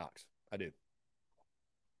get Trey Knox. I do.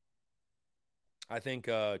 I think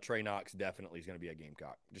Trey Knox definitely is going to be a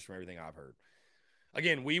Gamecock, just from everything I've heard.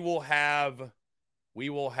 Again, we will have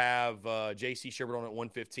JC Sherbert on at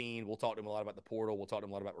 1:15. We'll talk to him a lot about the portal. We'll talk to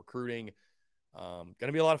him a lot about recruiting. Going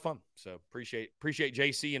to be a lot of fun. So appreciate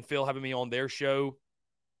JC and Phil having me on their show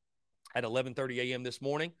at 11:30 a.m. this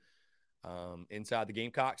morning. inside the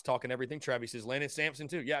Gamecocks, talking everything. Travis says Landon Sampson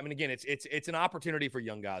too. Yeah, I mean, again, it's an opportunity for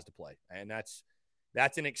young guys to play, and that's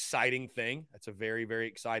an exciting thing. That's a very, very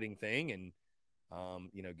exciting thing, and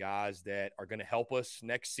guys that are going to help us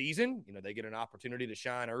next season. They get an opportunity to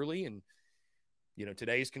shine early, and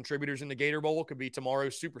today's contributors in the Gator Bowl could be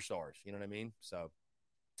tomorrow's superstars. You know what I mean? So,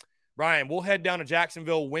 Brian, we'll head down to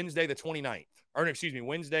Jacksonville Wednesday the 29th. Or, excuse me,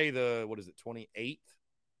 Wednesday the, 28th?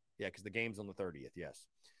 Yeah, because the game's on the 30th.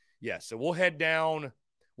 Yes. So we'll head down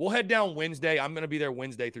Wednesday. I'm going to be there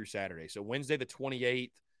Wednesday through Saturday. So Wednesday the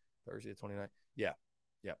 28th, Thursday the 29th. Yeah.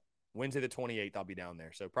 Wednesday the 28th, I'll be down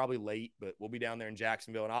there. So probably late, but we'll be down there in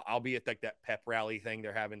Jacksonville, and I'll be at that pep rally thing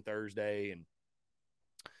they're having Thursday. And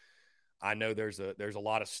I know there's a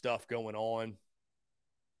lot of stuff going on.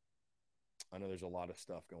 With a lot of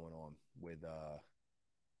stuff going on.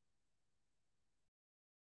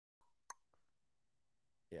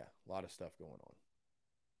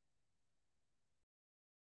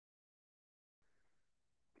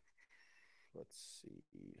 Let's see.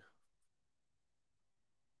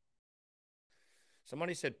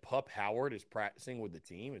 Somebody said Pup Howard is practicing with the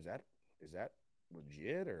team. Is that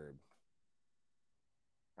legit, or?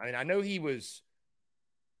 I mean, I know he was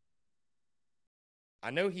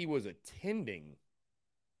attending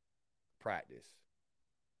practice.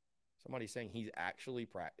 Somebody's saying he's actually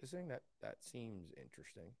practicing. That seems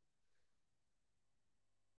interesting.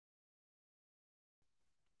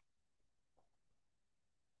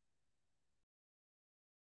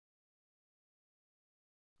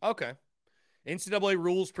 Okay. NCAA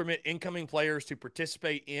rules permit incoming players to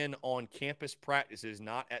participate in on-campus practices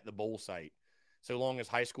not at the bowl site, so long as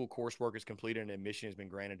high school coursework is completed and admission has been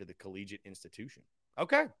granted to the collegiate institution.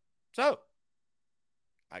 Okay. So,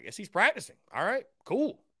 I guess he's practicing. All right.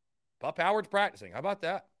 Cool. Pup Howard's practicing. How about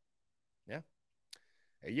that? Yeah.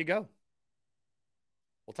 There you go.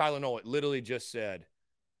 Well, Tyler Noel literally just said,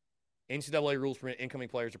 NCAA rules permit incoming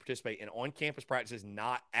players to participate in on-campus practices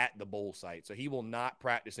not at the bowl site. So he will not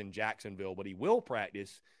practice in Jacksonville, but he will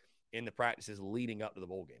practice in the practices leading up to the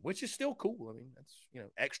bowl game, which is still cool. I mean, that's,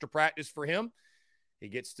 extra practice for him. He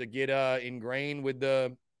gets to get ingrained with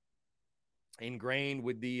the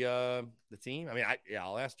team. I mean,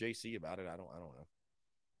 I'll ask JC about it. I don't know.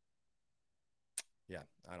 Yeah,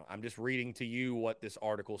 I'm just reading to you what this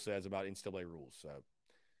article says about NCAA rules. So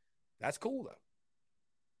that's cool, though.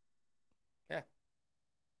 Yeah.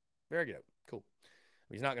 Very good. Cool.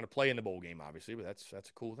 He's not going to play in the bowl game, obviously, but that's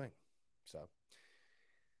a cool thing. So,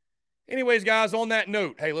 anyways, guys, on that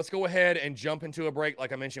note, hey, let's go ahead and jump into a break.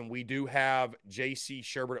 Like I mentioned, we do have JC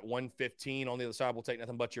Sherbert at 1:15. On the other side, we'll take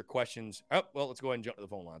nothing but your questions. Oh, well, let's go ahead and jump to the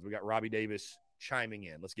phone lines. We got Robbie Davis chiming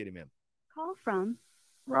in. Let's get him in. Call from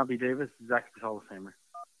Robbie Davis, Zaxby's Hall of Famer.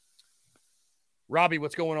 Robbie,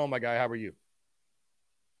 what's going on, my guy? How are you?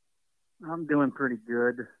 I'm doing pretty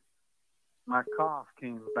good. My cough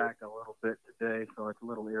came back a little bit today, so it's a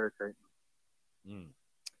little irritating.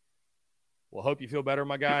 Well, hope you feel better,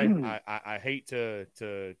 my guy. I hate to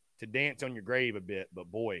dance on your grave a bit,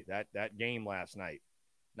 but boy, that game last night,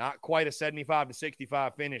 not quite a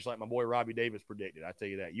 75-65 finish like my boy Robbie Davis predicted. I tell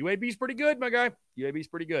you that. UAB's pretty good, my guy. UAB's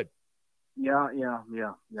pretty good. Yeah.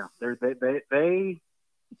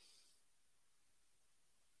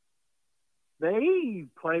 They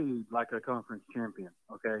played like a conference champion,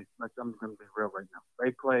 okay? I'm going to be real right now.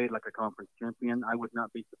 They played like a conference champion. I would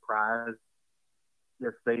not be surprised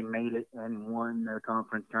if they made it and won their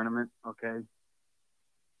conference tournament, okay?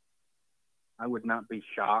 I would not be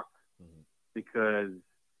shocked because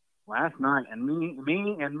last night, and me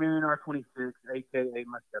and Marion R26, a.k.a.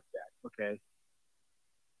 my stepdad, okay?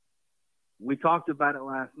 We talked about it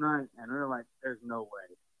last night, and we were like, there's no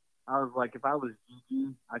way. I was like, if I was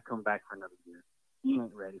Gigi, I'd come back for another year. He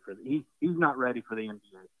ain't ready for he's not ready for the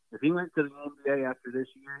NBA. If he went to the NBA after this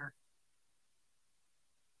year,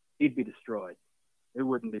 he'd be destroyed. It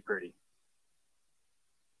wouldn't be pretty.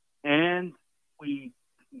 And we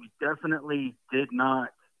definitely did not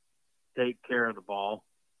take care of the ball.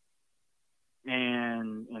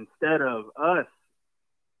 And instead of us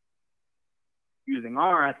using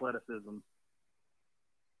our athleticism,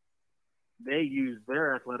 they used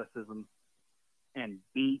their athleticism and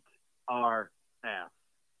beat our ass.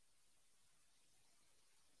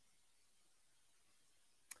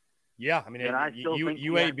 Yeah, I mean,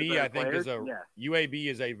 UAB, I think, UAB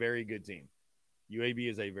is a very good team. UAB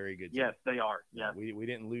is a very good team. Yes, they are. Yeah, we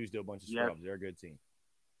didn't lose to a bunch of scrubs. They're a good team.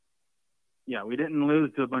 Yeah, we didn't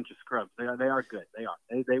lose to a bunch of scrubs. They are good. They are.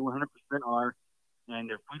 They 100% are. And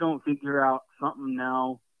if we don't figure out something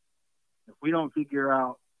now, if we don't figure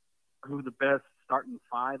out who the best starting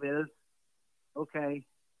five is, okay,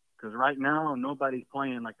 Because right now, nobody's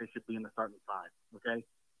playing like they should be in the starting five, okay?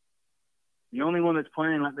 The only one that's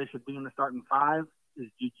playing like they should be in the starting five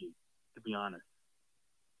is Gigi, to be honest.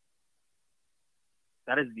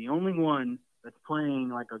 That is the only one that's playing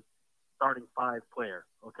like a starting five player,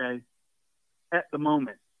 okay? At the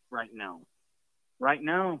moment, right now. Right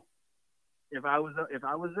now, if I was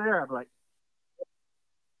there, I'd be like,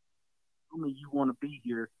 show me you want to be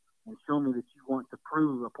here and show me that you want to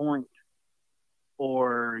prove a point,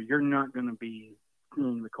 or you're not going to be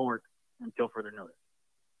seeing the court until further notice.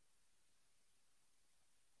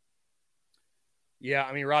 Yeah,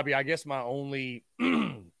 I mean, Robbie, I guess my only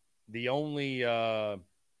the only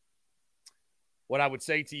what I would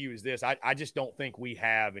say to you is this. I just don't think we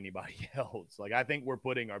have anybody else. Like, I think we're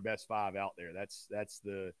putting our best five out there. That's that's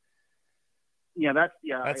kind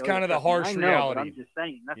of the harsh reality. But I'm just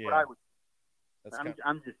saying that's what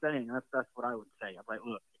I'm just saying that's what I would say. I'm like,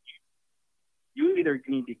 look, you either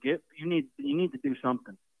need to do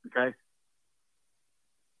something, okay?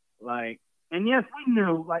 Like, and yes, we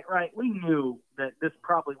knew that this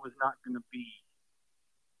probably was not going to be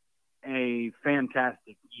a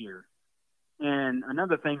fantastic year. And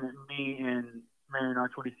another thing that me and Marion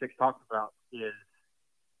R26 talked about is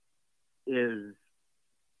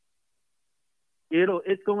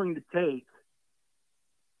it's going to take,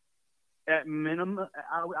 at minimum,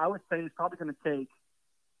 I would say it's probably going to take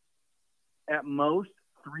at most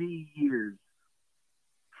 3 years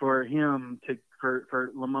for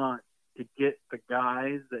Lamont to get the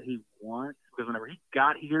guys that he wants. Because whenever he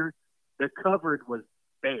got here, the cupboard was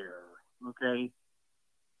bare, okay?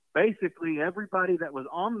 Basically, everybody that was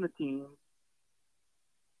on the team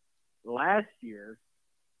last year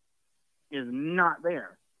is not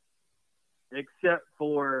there, except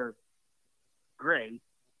for Gray.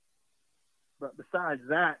 But besides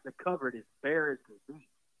that, the cupboard is bare as can be.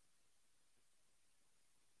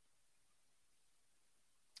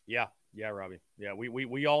 Yeah, Robbie. Yeah,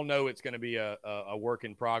 we all know it's going to be a work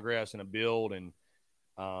in progress and a build, and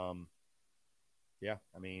yeah,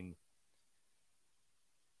 I mean,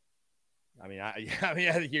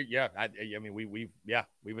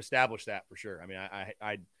 we've established that for sure. I mean,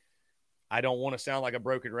 I don't want to sound like a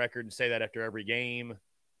broken record and say that after every game,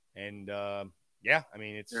 and yeah, I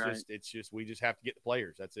mean, it's just we just have to get the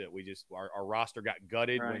players. That's it. Our roster got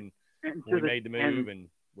gutted when we made the move, and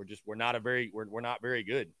we're not very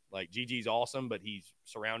good. Like, Gigi's awesome, but he's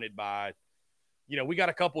surrounded by, we got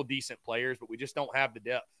a couple of decent players, but we just don't have the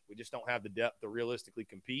depth. We just don't have the depth to realistically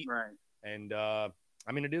compete. Right. And I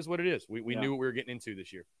mean, it is what it is. We knew what we were getting into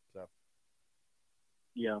this year. So.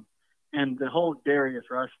 Yeah. And the whole Darius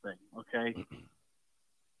Rush thing, okay?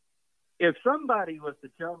 If somebody was to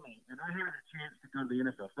tell me, and I had a chance to go to the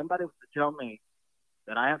NFL, if somebody was to tell me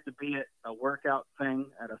that I have to be at a workout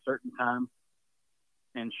thing at a certain time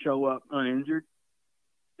and show up uninjured,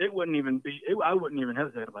 I wouldn't even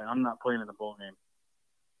hesitate about it. I'm not playing in the bowl game.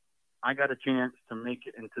 I got a chance to make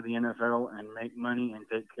it into the NFL and make money and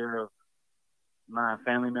take care of my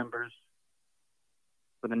family members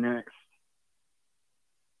for the next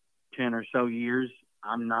 10 or so years.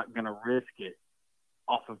 I'm not going to risk it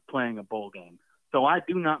off of playing a bowl game. So I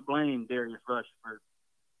do not blame Darius Rush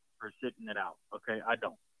for sitting it out. Okay, I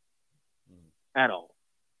don't at all.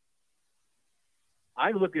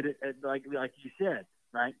 I look at it like you said,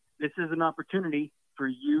 right? This is an opportunity for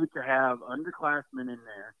you to have underclassmen in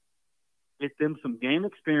there, get them some game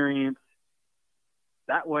experience.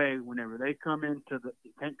 That way, whenever they come into the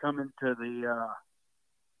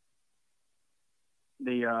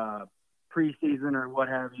preseason or what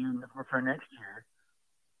have you for next year,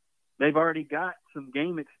 they've already got some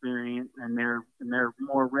game experience and they're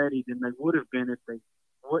more ready than they would have been if they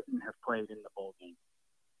wouldn't have played in the bowl game.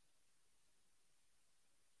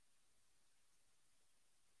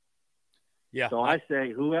 Yeah. So I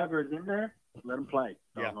say whoever's in there, let them play.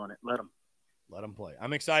 Yeah. On it. Let them play.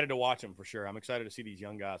 I'm excited to watch them for sure. I'm excited to see these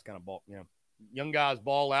young guys young guys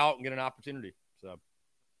ball out and get an opportunity. So.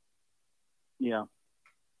 Yeah.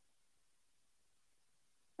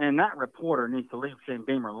 And that reporter needs to leave Shane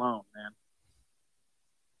Beamer alone, man.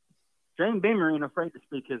 Shane Beamer ain't afraid to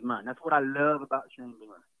speak his mind. That's what I love about Shane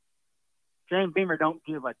Beamer. Shane Beamer don't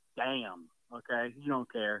give a damn, okay? You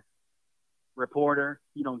don't care. Reporter,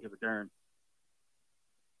 you don't give a darn.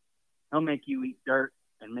 He'll make you eat dirt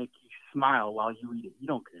and make you smile while you eat it. You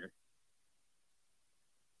don't care.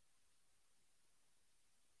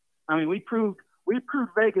 I mean, we proved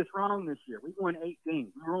Vegas wrong this year. We won 8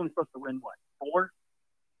 games. We were only supposed to win, what, 4?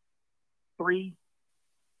 3?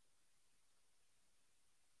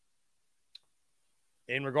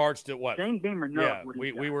 In regards to what? Shane Beamer knows what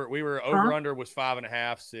we were over under was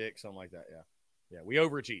 5.5, 6, something like that. Yeah. Yeah, we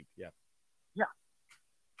overachieved. Yeah. Yeah.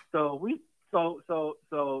 So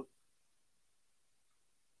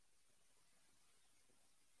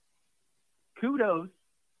kudos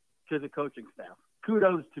to the coaching staff.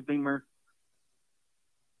 Kudos to Beamer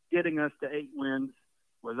getting us to 8 wins.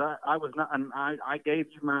 I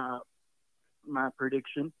gave you my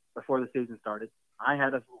prediction before the season started. I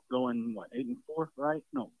had us going 8-4, right?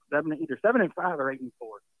 No, either 7-5 or 8-4.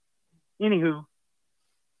 Anywho,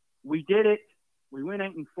 we did it. We went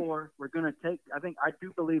 8-4. I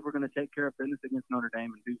do believe we're gonna take care of business against Notre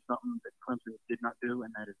Dame and do something that Clemson did not do,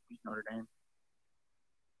 and that is beat Notre Dame.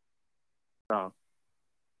 So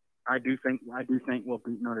I do think we'll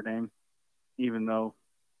beat Notre Dame, even though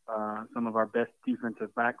some of our best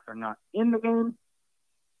defensive backs are not in the game.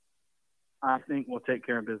 I think we'll take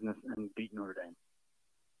care of business and beat Notre Dame.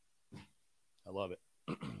 I love it.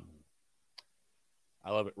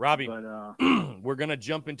 I love it. Robbie, But, we're going to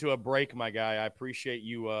jump into a break, my guy. I appreciate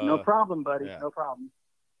you. No problem, buddy. Yeah. No problem.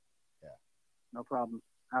 Yeah. No problem.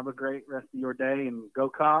 Have a great rest of your day, and go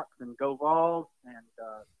Cox and go Vols, and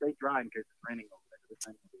stay dry in case it's raining over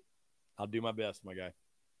there. I'll do my best, my guy.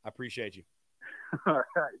 I appreciate you. All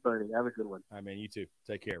right, buddy. Have a good one. All right, man. You too.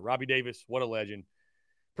 Take care. Robbie Davis, what a legend.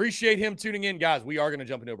 Appreciate him tuning in. Guys, we are going to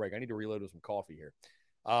jump into a break. I need to reload with some coffee here.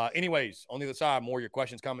 Anyways, on the other side, more of your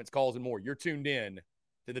questions, comments, calls, and more. You're tuned in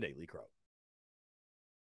to the Daily Crow.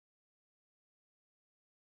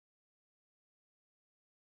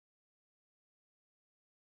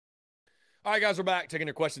 All right, guys, we're back. Taking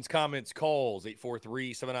your questions, comments, calls,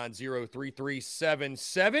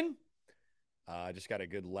 843-790-3377. I just got a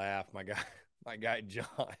good laugh. My guy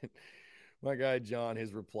John,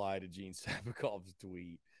 his reply to Gene Sabakov's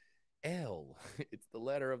tweet. L. It's the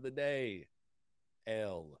letter of the day.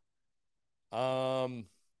 L.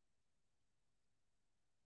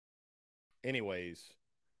 Anyways,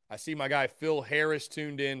 I see my guy Phil Harris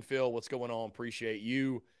tuned in. Phil, what's going on? Appreciate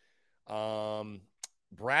you.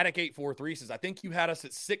 Braddock 843 says, I think you had us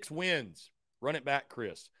at 6 wins. Run it back,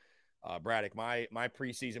 Chris. Braddock, my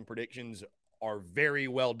preseason predictions are very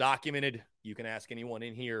well documented. You can ask anyone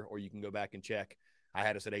in here, or you can go back and check. I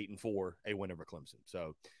had us at 8-4, a win over Clemson.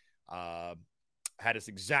 So, had us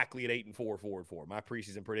exactly at 8-4, 4-4. My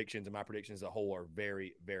preseason predictions and my predictions as a whole are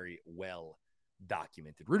very, very well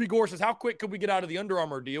documented. Rudy Gore says, how quick could we get out of the Under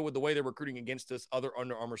Armour deal with the way they're recruiting against us, other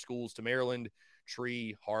Under Armour schools to Maryland,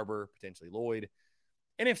 Tree, Harbor, potentially Lloyd?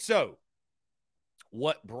 And if so,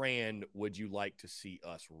 what brand would you like to see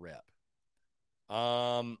us rep?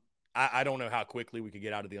 I don't know how quickly we could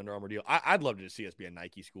get out of the Under Armour deal. I'd love to see us be a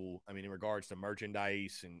Nike school. I mean, in regards to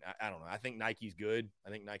merchandise, and I don't know. I think Nike's good.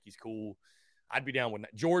 I think Nike's cool. I'd be down with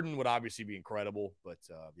Jordan. Would obviously be incredible, but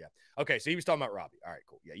yeah. Okay, so he was talking about Robbie. All right,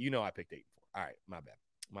 cool. Yeah, you know I picked 8-4. All right, my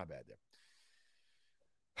bad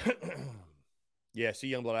there. Yeah,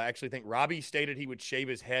 see, Youngblood, I actually think Robbie stated he would shave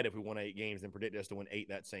his head if we won 8 games and predict us to win 8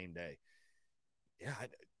 that same day. Yeah,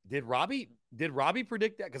 did Robbie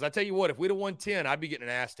predict that? Because I tell you what, if we'd have won 10, I'd be getting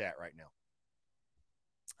an ass tat right now.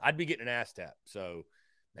 I'd be getting an ass tat. So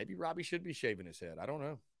maybe Robbie should be shaving his head. I don't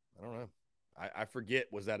know. I forget,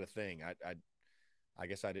 was that a thing? I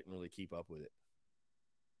guess I didn't really keep up with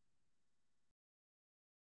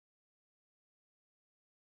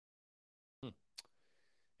it.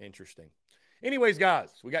 Interesting. Anyways, guys,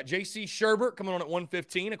 we got JC Sherbert coming on at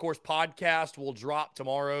 1:15. Of course, podcast will drop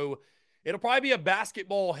tomorrow. It'll probably be a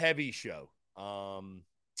basketball-heavy show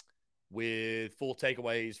with full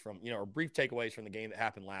takeaways from, or brief takeaways from the game that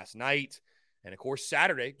happened last night. And, of course,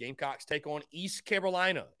 Saturday, Gamecocks take on East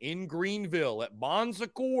Carolina in Greenville at Bonza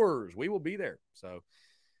Coors. We will be there. So,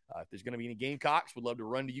 if there's going to be any Gamecocks, we'd love to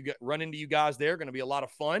run into you guys there. Going to be a lot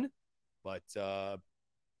of fun. But,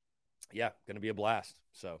 yeah, going to be a blast.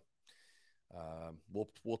 So,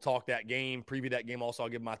 we'll talk that game, preview that game. Also, I'll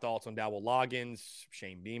give my thoughts on Dowell Loggins,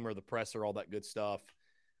 Shane Beamer, the presser, all that good stuff.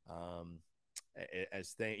 Also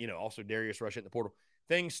Darius Rush at the portal.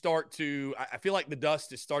 Things start to, I feel like the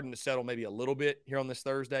dust is starting to settle maybe a little bit here on this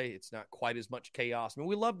Thursday. It's not quite as much chaos. I mean,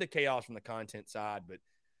 we love the chaos from the content side, but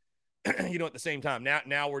at the same time,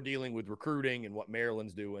 now we're dealing with recruiting and what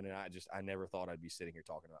Maryland's doing. And I never thought I'd be sitting here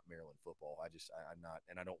talking about Maryland football. I'm not,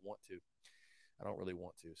 and I don't want to. I don't really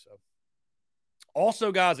want to. So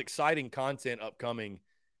also, guys, exciting content upcoming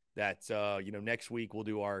that, next week we'll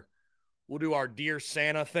do our Dear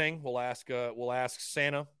Santa thing. We'll ask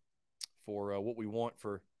Santa for what we want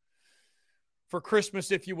for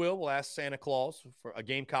Christmas, if you will. We'll ask Santa Claus for a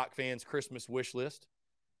Gamecock fan's Christmas wish list.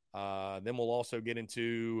 Then we'll also get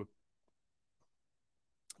into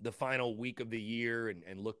the final week of the year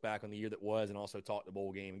and look back on the year that was, and also talk the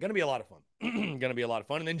bowl game. Going to be a lot of fun.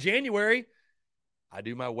 And then January, I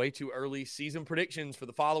do my way too early season predictions for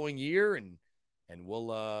the following year, and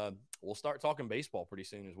we'll start talking baseball pretty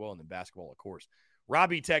soon as well, and then basketball, of course.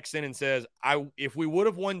 Robbie texts in and says, if we would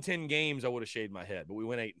have won 10 games, I would have shaved my head, but we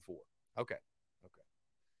went 8-4. Okay.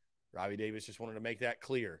 Robbie Davis just wanted to make that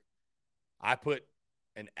clear. I put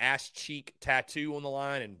an ass cheek tattoo on the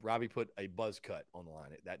line, and Robbie put a buzz cut on the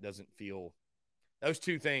line. That doesn't feel – those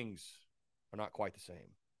two things are not quite the same.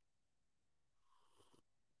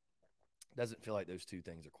 Doesn't feel like those two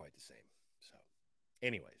things are quite the same. So,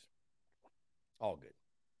 anyways, all good.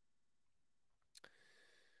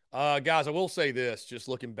 Guys, I will say this, just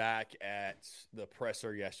looking back at the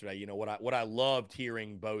presser yesterday, you know, what I loved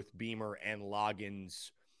hearing both Beamer and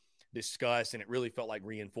Loggins discuss, and it really felt like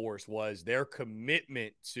reinforced, was their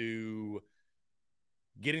commitment to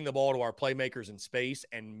getting the ball to our playmakers in space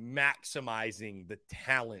and maximizing the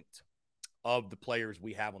talent of the players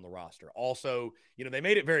we have on the roster. Also, you know, they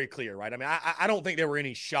made it very clear, right? I mean, I don't think there were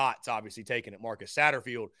any shots obviously taken at Marcus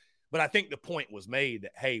Satterfield, but I think the point was made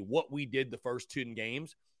that, hey, what we did the first 10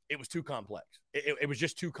 games, it was too complex. It was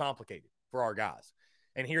just too complicated for our guys.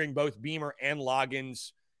 And hearing both Beamer and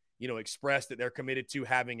Loggins, you know, express that they're committed to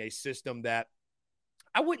having a system that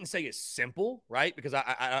I wouldn't say is simple, right? Because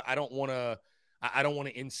I don't want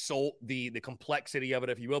to insult the complexity of it,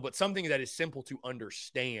 if you will, but something that is simple to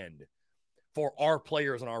understand for our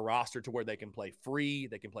players on our roster to where they can play free,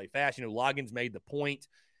 they can play fast. You know, Loggins made the point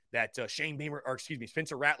that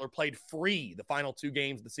Spencer Rattler played free the final 2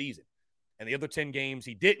 games of the season. And the other 10 games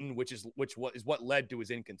he didn't, which is what led to his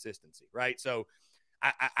inconsistency, right? So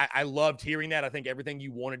I loved hearing that. I think everything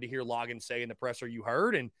you wanted to hear Loggins say in the presser you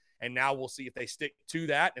heard, and now we'll see if they stick to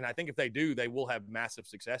that. And I think if they do, they will have massive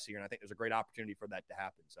success here. And I think there's a great opportunity for that to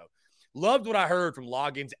happen. So loved what I heard from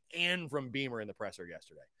Loggins and from Beamer in the presser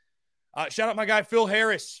yesterday. Shout out my guy Phil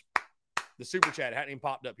Harris. The super chat hadn't even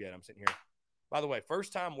popped up yet. I'm sitting here. By the way,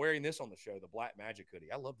 first time wearing this on the show, the Black Magic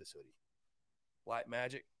hoodie. I love this hoodie. Black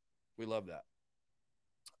Magic. We love that.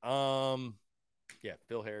 Yeah,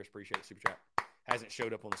 Phil Harris, appreciate it. Super chat. Hasn't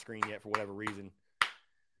showed up on the screen yet for whatever reason.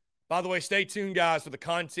 By the way, stay tuned, guys, for the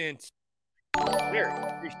content. Very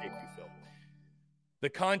appreciate you, Phil. The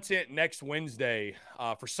content next Wednesday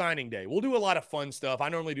for signing day. We'll do a lot of fun stuff. I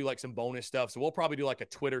normally do like some bonus stuff, so we'll probably do like a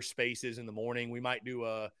Twitter Spaces in the morning. We might do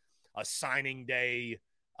a signing day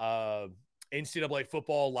NCAA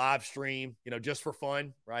football live stream, you know, just for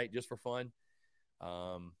fun, right? Just for fun.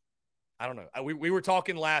 I don't know. We were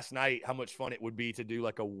talking last night how much fun it would be to do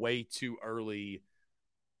like a way too early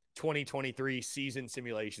 2023 season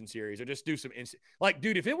simulation series, or just do some like,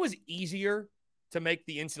 dude, if it was easier to make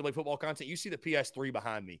the NCAA football content, you see the PS3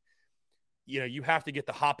 behind me. You know, you have to get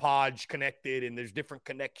the Hopodge connected, and there's different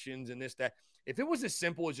connections and this, that. If it was as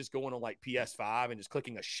simple as just going on like PS5 and just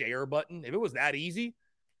clicking a share button, if it was that easy,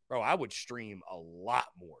 bro, I would stream a lot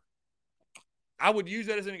more. I would use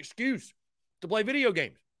that as an excuse to play video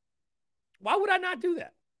games. Why would I not do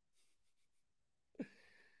that?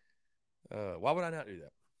 Why would I not do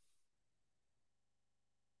that?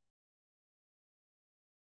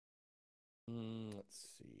 Let's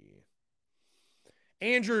see.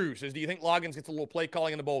 Andrew says, do you think Loggins gets a little play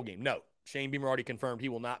calling in the bowl game? No. Shane Beamer already confirmed he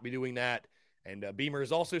will not be doing that. And Beamer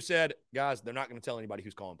has also said, guys, they're not going to tell anybody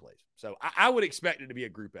who's calling plays. So I would expect it to be a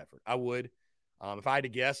group effort. I would. If I had to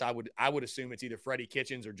guess, I would assume it's either Freddie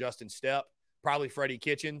Kitchens or Justin Stepp. Probably Freddie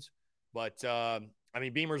Kitchens. But, I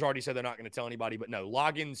mean, Beamer's already said they're not going to tell anybody. But, no,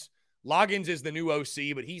 Loggins is the new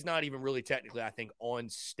OC, but he's not even really technically, I think, on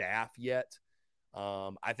staff yet.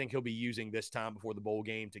 I think he'll be using this time before the bowl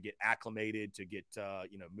game to get acclimated, to get,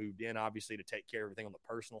 moved in, obviously, to take care of everything on the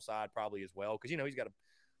personal side probably as well. Because, he's got to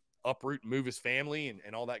uproot and move his family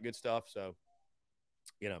and all that good stuff. So,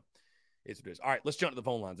 it's what it is. All right, let's jump to the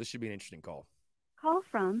phone lines. This should be an interesting call. Call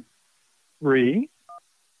from Bree.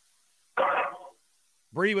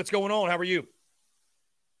 Bree, what's going on? How are you?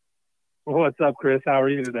 What's up, Chris? How are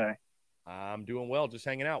you today? I'm doing well. Just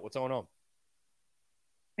hanging out. What's going on?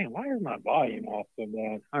 Hey, why is my volume off so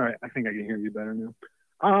bad? All right, I think I can hear you better now.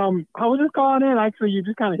 I was just calling in. Actually, you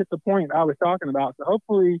just kind of hit the point I was talking about. So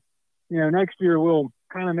hopefully, next year we'll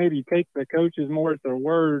kind of maybe take the coaches more at their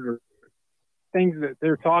word, or things that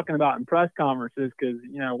they're talking about in press conferences. Because,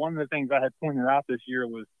 one of the things I had pointed out this year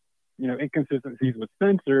was, inconsistencies with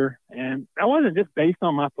Spencer. And that wasn't just based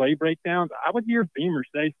on my play breakdowns. I would hear Beamer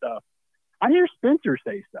say stuff. I hear Spencer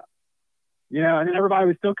say stuff. And then everybody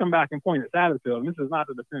would still come back and point at Satterfield. And this is not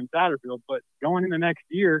to defend Satterfield, but going into next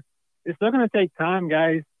year, it's still going to take time,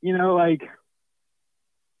 guys.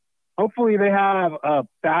 Hopefully they have a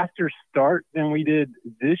faster start than we did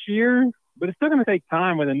this year, but it's still going to take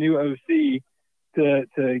time with a new OC. to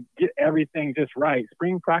get everything just right.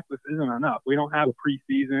 Spring practice isn't enough. We don't have a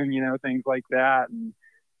preseason, things like that. And,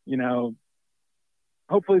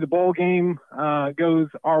 hopefully the bowl game goes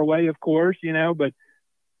our way, of course, but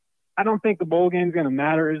I don't think the bowl game is going to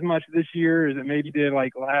matter as much this year as it maybe did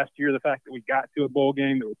like last year. The fact that we got to a bowl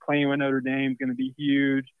game, that we're playing with Notre Dame is going to be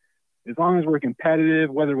huge. As long as we're competitive,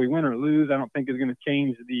 whether we win or lose, I don't think is going to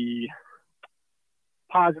change the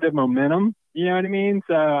positive momentum. You know what I mean?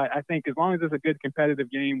 So I think as long as it's a good competitive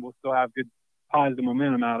game, we'll still have good positive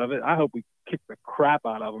momentum out of it. I hope we kick the crap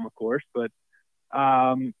out of them, of course. But,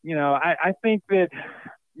 I think that,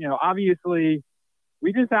 obviously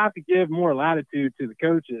we just have to give more latitude to the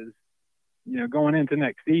coaches, going into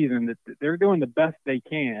next season, that they're doing the best they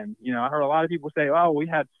can. I heard a lot of people say, oh, we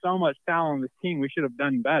had so much talent on this team, we should have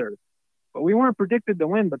done better. But we weren't predicted to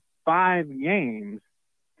win but 5 games.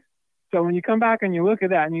 So when you come back and you look at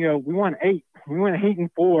that and you go, we won 8. We went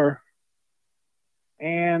 8-4,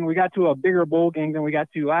 and we got to a bigger bowl game than we got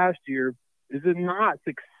to last year. Is it not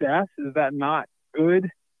success? Is that not good?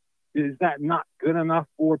 Is that not good enough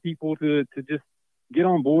for people to just get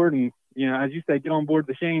on board and, as you say, get on board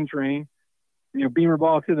the Shane train, Beamer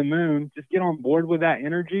ball to the moon, just get on board with that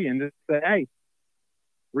energy and just say, hey,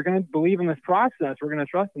 we're going to believe in this process. We're going to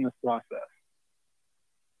trust in this process.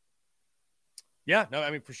 Yeah, no,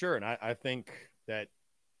 I mean, for sure. And I think that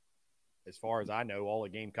as far as I know, all the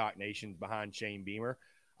Gamecock Nation's behind Shane Beamer.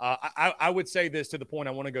 I would say this to the point,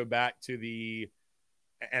 I want to go back to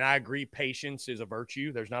and I agree, patience is a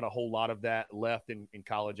virtue. There's not a whole lot of that left in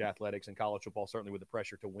college athletics and college football, certainly with the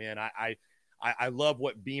pressure to win. I love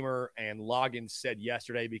what Beamer and Loggins said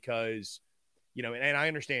yesterday because, and I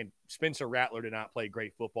understand Spencer Rattler did not play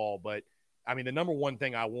great football, but, I mean, the number one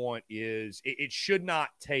thing I want is it should not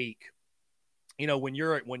take – when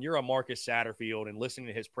you're a Marcus Satterfield and listening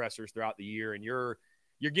to his pressers throughout the year and you're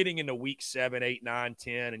getting into week 7, 8, 9,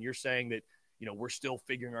 10, and you're saying that, we're still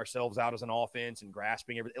figuring ourselves out as an offense and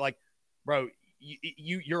grasping everything. Like, bro,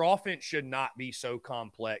 your offense should not be so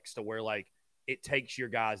complex to where, like, it takes your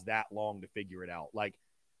guys that long to figure it out. Like,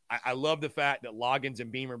 I love the fact that Loggins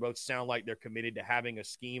and Beamer both sound like they're committed to having a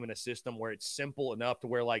scheme and a system where it's simple enough to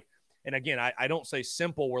where, like, and again, I don't say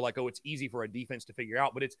simple where like, oh, it's easy for a defense to figure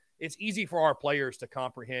out, but it's easy for our players to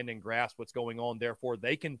comprehend and grasp what's going on. Therefore,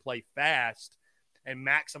 they can play fast and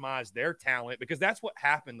maximize their talent because that's what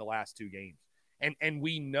happened the last 2 games. And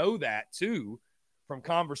we know that too from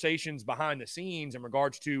conversations behind the scenes in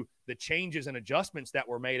regards to the changes and adjustments that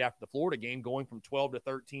were made after the Florida game, going from 12 to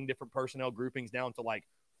 13 different personnel groupings down to like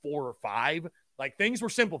 4 or 5. Like things were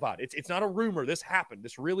simplified. It's not a rumor. This happened.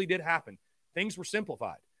 This really did happen. Things were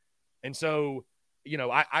simplified. And so,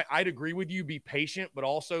 I'd agree with you, be patient, but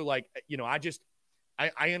also like,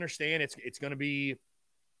 I understand it's going to be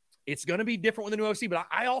different with the new OC, but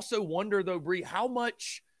I also wonder though, Bree, how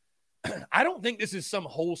much, I don't think this is some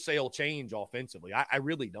wholesale change offensively. I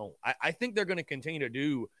really don't. I think they're going to continue to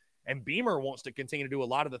do, and Beamer wants to continue to do a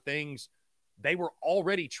lot of the things they were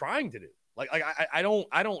already trying to do. Like I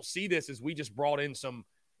don't see this as we just brought in some,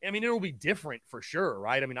 I mean, it will be different for sure,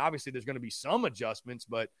 right? I mean, obviously there's going to be some adjustments,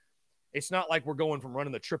 but it's not like we're going from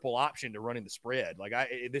running the triple option to running the spread. Like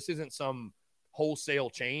this isn't some wholesale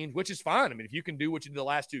change, which is fine. I mean, if you can do what you did the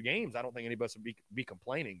last 2 games, I don't think anybody would be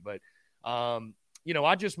complaining. But,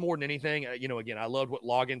 I just more than anything, again, I loved what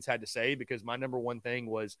Loggins had to say because my number one thing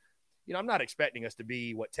was, I'm not expecting us to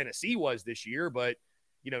be what Tennessee was this year, but,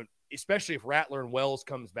 especially if Rattler and Wells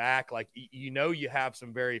comes back, like, you have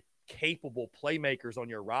some very capable playmakers on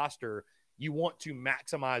your roster. You want to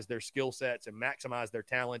maximize their skill sets and maximize their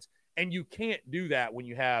talents. And you can't do that when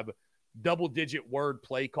you have double-digit word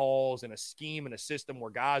play calls and a scheme and a system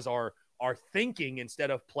where guys are thinking instead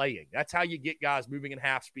of playing. That's how you get guys moving in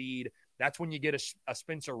half speed. That's when you get a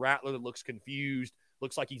Spencer Rattler that looks confused,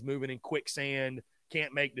 looks like he's moving in quicksand,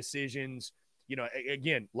 can't make decisions.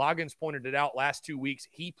 Again, Loggins pointed it out last 2 weeks.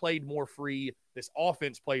 He played more free. This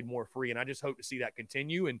offense played more free, and I just hope to see that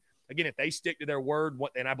continue. And, again, if they stick to their word,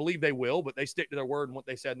 and I believe they will, but they stick to their word and what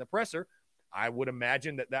they said in the presser, I would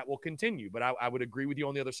imagine that will continue. But I would agree with you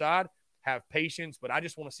on the other side. Have patience, but I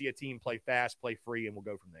just want to see a team play fast, play free, and we'll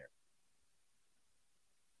go from there.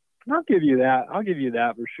 I'll give you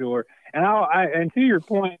that for sure. And and to your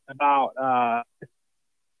point about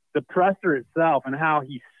the presser itself and how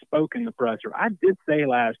he spoke in the presser, I did say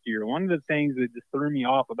last year, one of the things that just threw me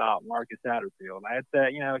off about Marcus Satterfield, I had said,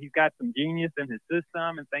 he's got some genius in his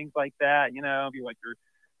system and things like that. Be like,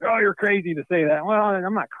 you're crazy to say that. Well,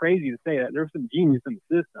 I'm not crazy to say that. There's some genius in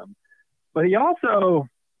the system. But he also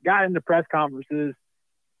got into press conferences,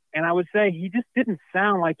 and I would say he just didn't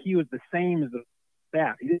sound like he was the same as the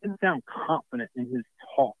staff. He didn't sound confident in his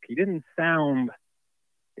talk. He didn't sound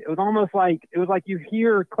it was almost like you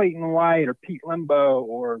hear Clayton White or Pete Lembo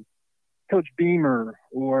or Coach Beamer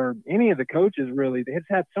or any of the coaches, really. They just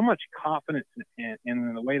had so much confidence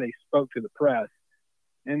in the way they spoke to the press.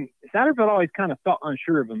 And Satterfield always kind of felt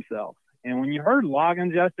unsure of himself. And when you heard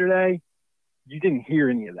Loggins yesterday, you didn't hear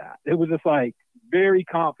any of that. It was just like very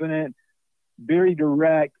confident, very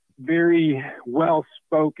direct, very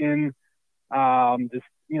well-spoken. Just,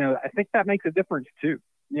 I think that makes a difference too.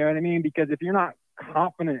 You know what I mean? Because if you're not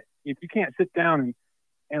confident, if you can't sit down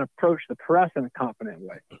and approach the press in a confident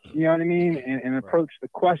way, you know what I mean? And approach the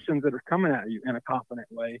questions that are coming at you in a confident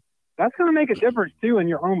way, that's going to make a difference too in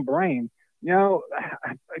your own brain.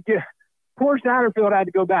 Again, poor Satterfield had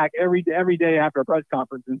to go back every day after a press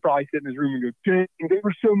conference and probably sit in his room and go, dang, they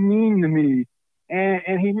were so mean to me.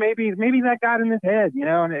 And he maybe that got in his head,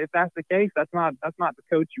 and if that's the case, that's not the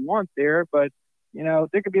coach you want there. But,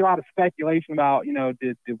 there could be a lot of speculation about,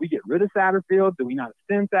 did we get rid of Satterfield? Did we not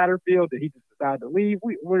extend Satterfield? Did he just decide to leave?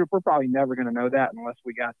 We're probably never going to know that unless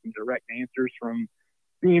we got some direct answers from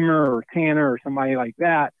Beamer or Tanner or somebody like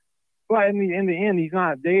that. But in the end, he's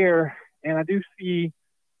not there. And I do see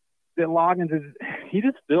that Loggins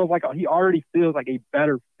he already feels like a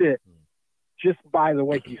better fit just by the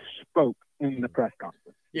way he spoke in the press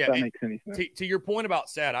conference. Yeah, if that makes any sense. To your point about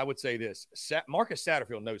Sat, I would say this: Marcus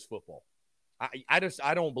Satterfield knows football. I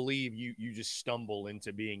don't believe you just stumble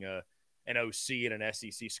into being an OC at an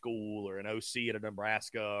SEC school or an OC at a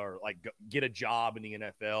Nebraska or like get a job in the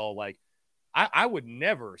NFL. Like I would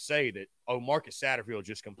never say that, Marcus Satterfield is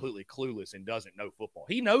just completely clueless and doesn't know football.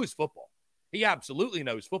 He knows football. He absolutely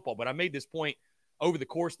knows football. But I made this point over the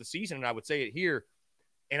course of the season, and I would say it here.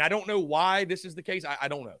 And I don't know why this is the case. I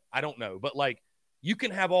don't know. I don't know. But like, you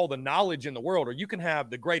can have all the knowledge in the world, or you can have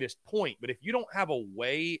the greatest point. But if you don't have a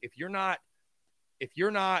way, if you're not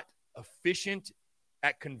efficient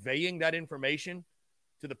at conveying that information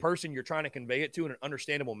to the person you're trying to convey it to in an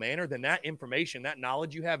understandable manner, then that information, that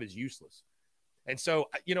knowledge you have is useless. And so,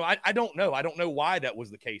 I don't know. I don't know why that was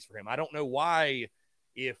the case for him. I don't know why,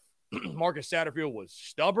 if Marcus Satterfield was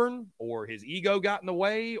stubborn or his ego got in the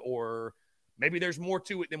way, or maybe there's more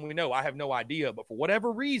to it than we know. I have no idea. But for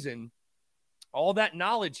whatever reason, all that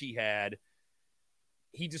knowledge he had,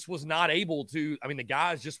 he just was not able to. I mean, the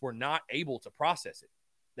guys just were not able to process it.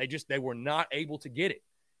 They were not able to get it.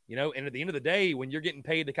 And at the end of the day, when you're getting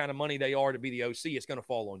paid the kind of money they are to be the OC, it's going to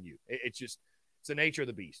fall on you. It's the nature of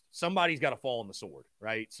the beast. Somebody's got to fall on the sword,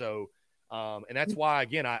 right? So, and that's why,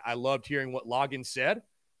 again, I loved hearing what Loggins said.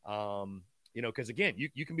 Because again,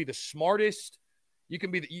 you can be the smartest, you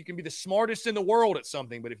can be the smartest in the world at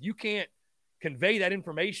something, but if you can't convey that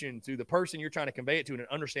information to the person you're trying to convey it to in an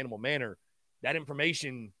understandable manner, that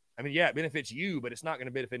information, I mean, yeah, it benefits you, but it's not going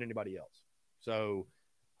to benefit anybody else. So,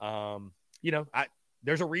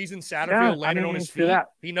 there's a reason Satterfield landed on his feet.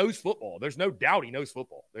 He knows football. There's no doubt he knows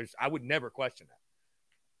football. I would never question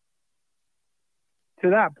that.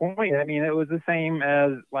 To that point, I mean, it was the same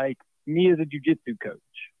as like me as a jiu-jitsu coach.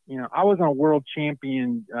 I wasn't a world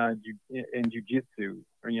champion in jiu-jitsu,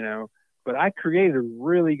 but I created a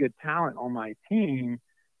really good talent on my team.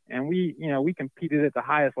 And we competed at the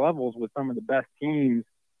highest levels with some of the best teams,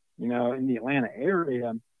 in the Atlanta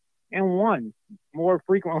area, and won more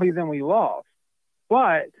frequently than we lost.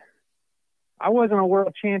 But I wasn't a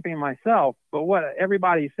world champion myself. But what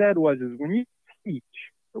everybody said is when you teach,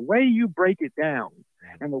 the way you break it down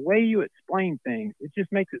and the way you explain things, it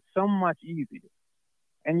just makes it so much easier.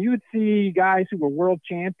 And you would see guys who were world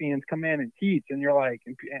champions come in and teach, and you're like,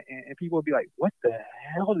 and people would be like, what the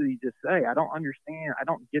hell did he just say? I don't understand. I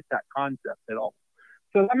don't get that concept at all.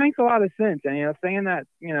 So that makes a lot of sense. And, saying that,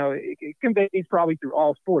 it conveys probably through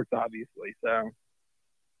all sports, obviously. So.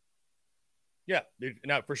 Yeah,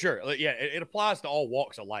 no, for sure. Yeah, it applies to all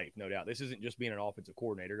walks of life, no doubt. This isn't just being an offensive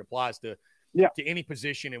coordinator. It applies to any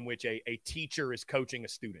position in which a teacher is coaching a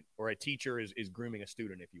student, or a teacher is grooming a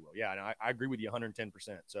student, if you will. Yeah, and I agree with you 110%.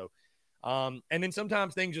 So, and then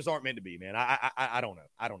sometimes things just aren't meant to be, man. I don't know.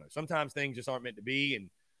 I don't know. Sometimes things just aren't meant to be, and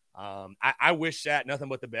I wish Sat nothing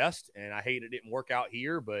but the best, and I hate it didn't work out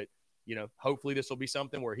here, but, hopefully this will be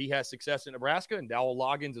something where he has success in Nebraska, and Dowell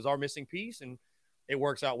Loggins is our missing piece, and it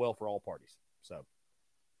works out well for all parties. So.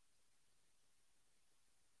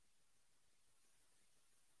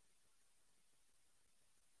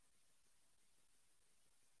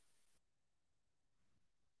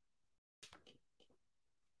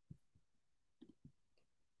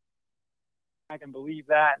 I can believe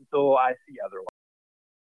that until I see otherwise.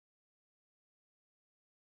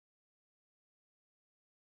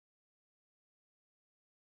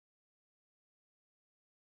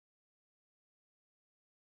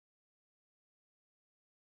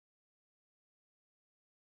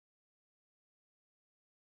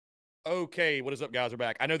 Okay, what is up, guys? We're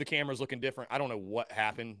back. I know the camera's looking different. I don't know what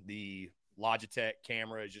happened. The Logitech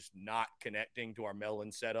camera is just not connecting to our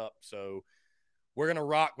Melon setup. So we're going to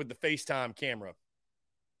rock with the FaceTime camera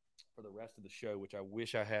for the rest of the show, which I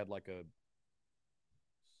wish I had like a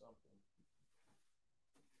something.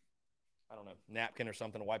 I don't know, napkin or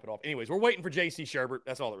something to wipe it off. Anyways, we're waiting for JC Sherbert.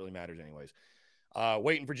 That's all that really matters anyways.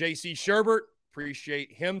 Waiting for JC Sherbert.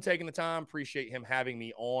 Appreciate him taking the time. Appreciate him having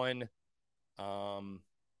me on.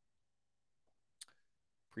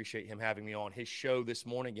 Appreciate him having me on his show this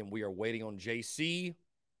morning. And we are waiting on JC.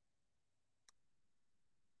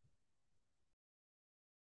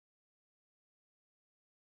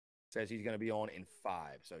 Says he's going to be on in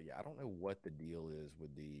 5. So, yeah, I don't know what the deal is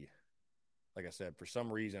with the, like I said, for some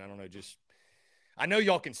reason, I don't know, just, I know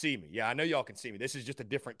y'all can see me. Yeah, I know y'all can see me. This is just a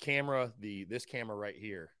different camera. This camera right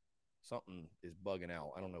here, something is bugging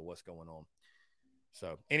out. I don't know what's going on.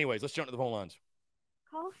 So, anyways, let's jump to the phone lines.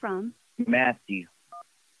 Call from Matthew.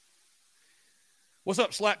 What's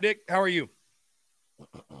up, Slapdick? How are you?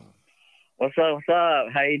 What's up? What's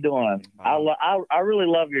up? How you doing? I really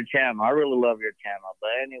love your channel. I really love your channel.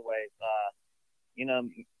 But anyways,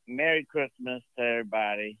 Merry Christmas to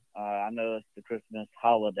everybody. I know it's the Christmas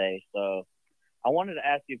holiday, so I wanted to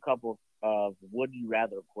ask you a couple of would you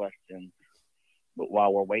rather questions. But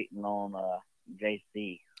while we're waiting on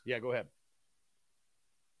JC. Yeah, go ahead.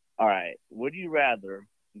 All right. Would you rather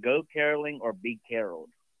go caroling or be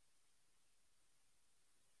caroled?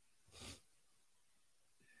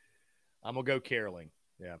 I'm going to go caroling.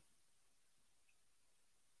 Yeah.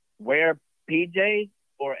 Wear PJs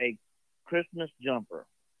or a Christmas jumper?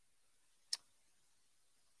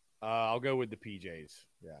 I'll go with the PJs.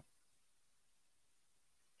 Yeah.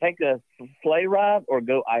 Take a sleigh ride or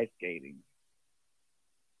go ice skating?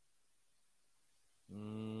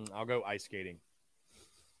 I'll go ice skating.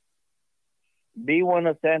 Be one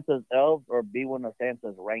of Santa's elves or be one of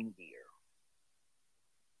Santa's reindeer?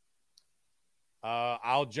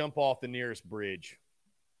 I'll jump off the nearest bridge.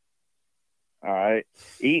 All right.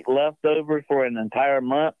 Eat leftovers for an entire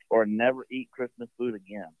month or never eat Christmas food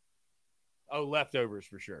again? Oh, leftovers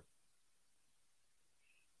for sure.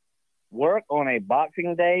 Work on a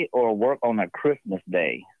Boxing Day or work on a Christmas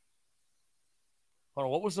Day? Hold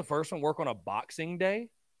on, what was the first one? Work on a Boxing Day?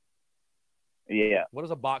 Yeah. What is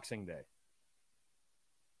a Boxing Day?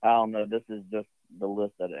 I don't know. This is just the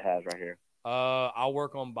list that it has right here. I'll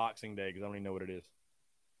work on Boxing Day because I don't even know what it is.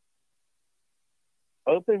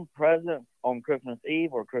 Open presents on Christmas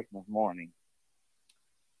Eve or Christmas morning?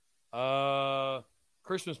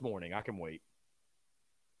 Christmas morning. I can wait.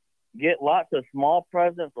 Get lots of small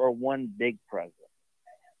presents or one big present?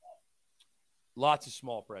 Lots of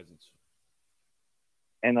small presents.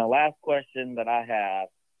 And the last question that I have,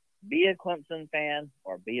 be a Clemson fan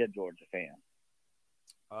or be a Georgia fan?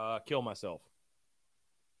 Kill myself.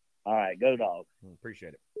 All right, go Dogs.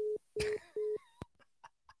 Appreciate it.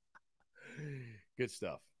 Good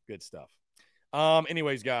stuff. Good stuff.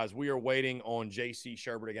 Anyways, guys, we are waiting on JC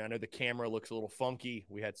Sherbert again. I know the camera looks a little funky.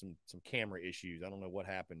 We had some camera issues. I don't know what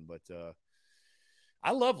happened, but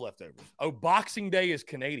I love leftovers. Oh, Boxing Day is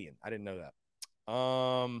Canadian. I didn't know that.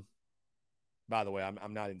 By the way,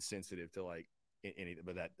 I'm not insensitive to like anything,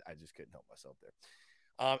 but that I just couldn't help myself there.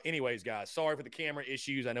 Anyways, guys, sorry for the camera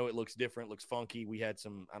issues. I know it looks different, looks funky. We had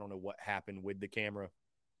some, I don't know what happened with the camera.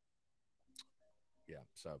 Yeah.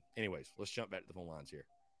 So, anyways, let's jump back to the phone lines here.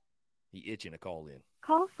 He itching to call in.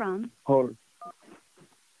 Call from Hunter.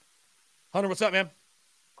 Hunter, what's up, man?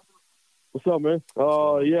 What's up, man?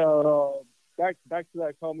 Back to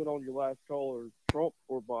that comment on your last caller, Trump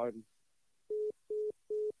or Biden?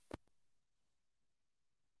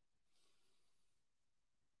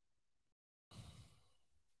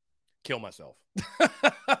 Kill myself.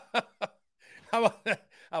 How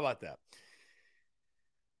about that?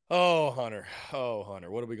 Oh, Hunter.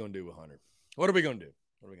 What are we going to do with Hunter? What are we going to do?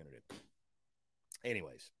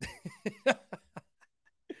 Anyways.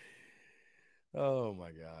 Oh my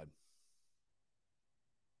God.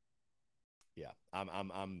 Yeah,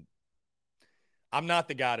 I'm not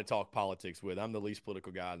the guy to talk politics with. I'm the least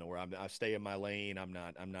political guy in the world. I stay in my lane. I'm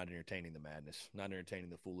not entertaining the madness. Not entertaining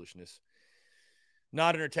the foolishness.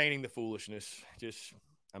 Just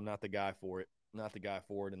I'm not the guy for it. Not the guy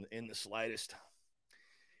for it in the slightest.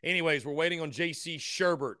 Anyways, we're waiting on JC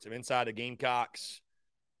Sherbert of Inside the Gamecocks.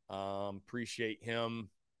 Appreciate him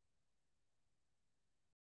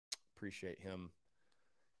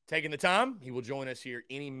taking the time. He will join us here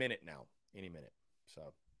any minute now. Any minute.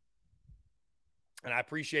 So, and I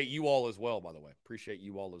appreciate you all as well, by the way. Appreciate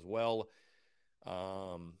you all as well.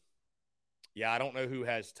 Yeah, I don't know who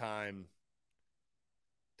has time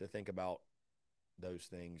to think about those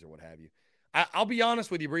things or what have you. I'll be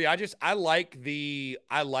honest with you, Bree. I like the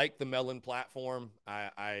Melon platform.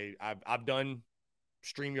 I've done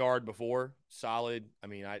StreamYard before. Solid. I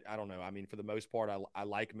mean, I don't know. I mean, for the most part, I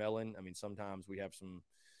like Melon. I mean, sometimes we have some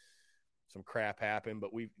crap happen,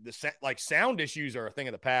 but sound issues are a thing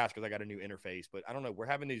of the past because I got a new interface. But I don't know. We're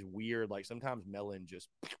having these weird, like sometimes Melon just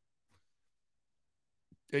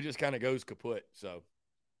kind of goes kaput. So,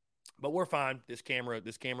 but we're fine. This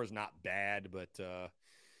camera's not bad, but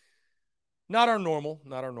not our normal,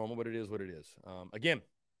 but it is what it is. Again,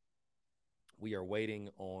 we are waiting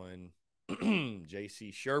on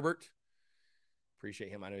JC Sherbert.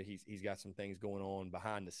 Appreciate him. I know he's got some things going on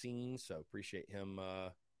behind the scenes, so appreciate him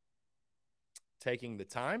taking the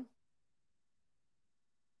time.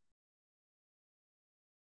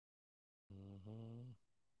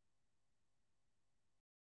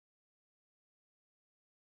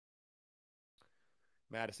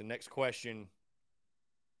 Madison, next question.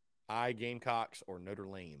 Gamecocks or Notre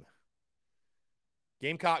Dame?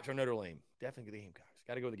 Gamecocks or Notre Dame? Definitely the Gamecocks.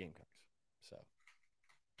 Got to go with the Gamecocks. So.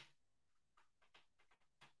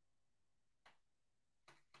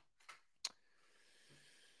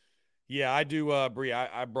 Yeah, I do, Bree.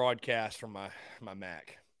 I broadcast from my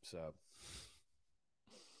Mac. So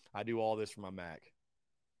I do all this from my Mac.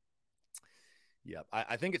 Yep.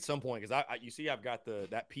 I think at some point, because you see I've got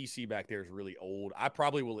that PC back there is really old. I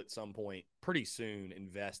probably will at some point pretty soon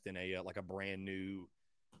invest in a brand new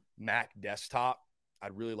Mac desktop.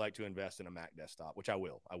 I'd really like to invest in a Mac desktop, which I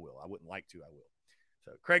will. I wouldn't like to. I will.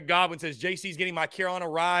 So Craig Godwin says, JC's getting my Carolina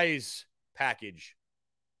Rise package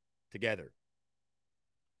together.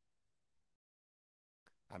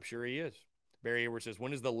 I'm sure he is. Barry Edwards says, when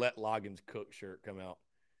does the Let Loggins Cook shirt come out?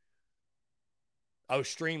 Oh,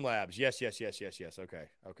 Streamlabs. Yes. Okay.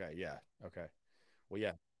 Yeah. Okay. Well,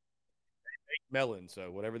 yeah. Melon. So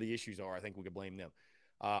whatever the issues are, I think we could blame them.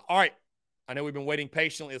 All right. I know we've been waiting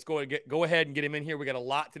patiently. Let's go ahead and get him in here. We got a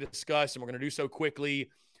lot to discuss, and we're going to do so quickly.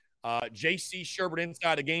 JC Sherbert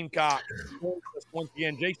inside the Gamecock. Once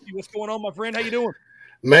again, JC, what's going on, my friend? How you doing?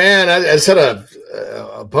 Man, I just had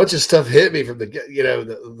a bunch of stuff hit me from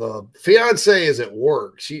the fiance is at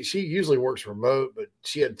work. She usually works remote, but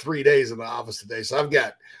she had 3 days in the office today. So I've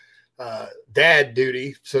got dad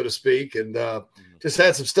duty, so to speak, and just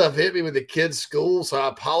had some stuff hit me with the kids' school. So I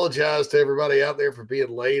apologize to everybody out there for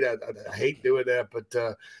being late. I hate doing that,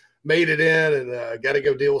 but made it in and got to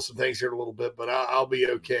go deal with some things here in a little bit, but I'll be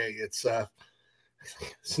okay. It's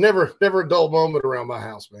never a dull moment around my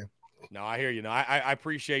house, man. No, I hear you. No, I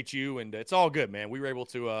appreciate you, and it's all good, man. We were able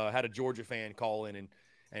to had a Georgia fan call in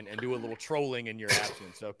and do a little trolling in your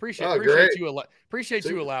absence. So appreciate you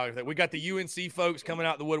allowing that. We got the UNC folks coming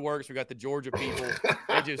out the woodworks. We got the Georgia people.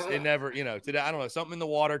 It never, today, I don't know, something in the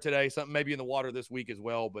water today, something maybe in the water this week as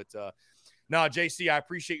well. But no, JC, I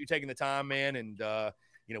appreciate you taking the time, man. And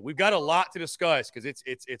we've got a lot to discuss because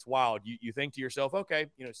it's wild. You think to yourself, okay,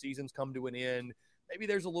 seasons come to an end. Maybe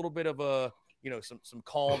there's a little bit of a some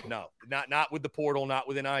calm. No, not with the portal, not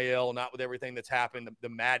with NIL, not with everything that's happened. The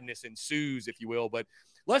madness ensues, if you will. But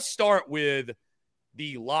let's start with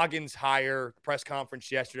the Loggins hire press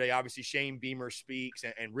conference yesterday. Obviously, Shane Beamer speaks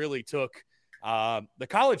and really took the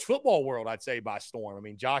college football world, I'd say, by storm. I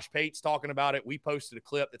mean, Josh Pate's talking about it. We posted a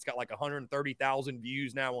clip that's got like 130,000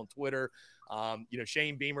 views now on Twitter.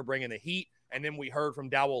 Shane Beamer bringing the heat. And then we heard from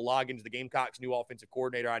Dowell Loggins, the Gamecocks' new offensive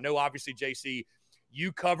coordinator. I know, obviously, JC,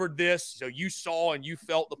 you covered this, so you saw and you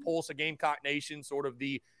felt the pulse of Gamecock Nation, sort of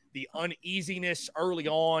the uneasiness early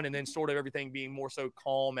on, and then sort of everything being more so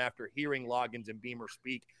calm after hearing Loggins and Beamer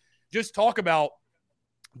speak. Just talk about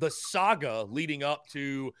the saga leading up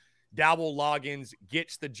to Dowell Loggins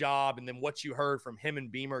gets the job, and then what you heard from him and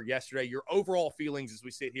Beamer yesterday. Your overall feelings as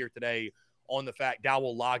we sit here today on the fact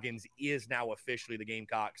Dowell Loggins is now officially the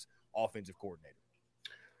Gamecocks' offensive coordinator.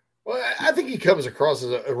 Well, I think he comes across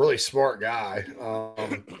as a really smart guy.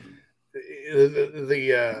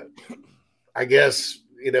 I guess,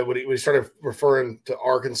 when he started referring to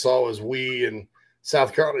Arkansas as we and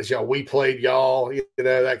South Carolina as y'all, we played y'all,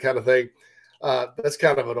 that kind of thing. That's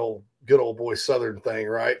kind of an good old boy Southern thing,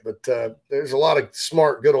 right? But there's a lot of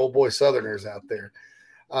smart, good old boy Southerners out there.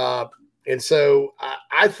 And so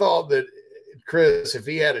I thought that, Chris, if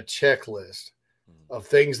he had a checklist of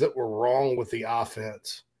things that were wrong with the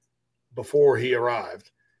offense before he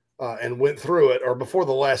arrived and went through it, or before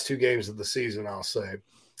the last 2 games of the season, I'll say,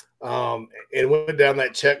 and went down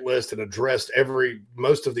that checklist and addressed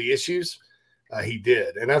most of the issues, he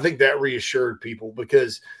did. And I think that reassured people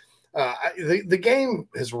because the game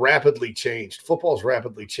has rapidly changed. Football's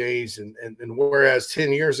rapidly changed. And whereas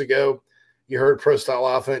 10 years ago, you heard pro style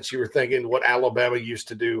offense, you were thinking what Alabama used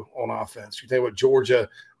to do on offense. You think what Georgia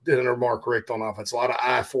did under Mark Richt on offense. A lot of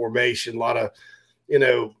I formation, a lot of,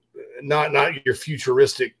 not your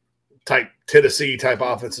futuristic type Tennessee type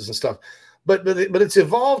offenses and stuff. But it's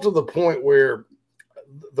evolved to the point where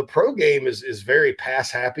the pro game is very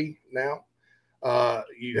pass happy now.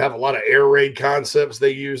 You have a lot of air raid concepts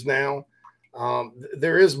they use now.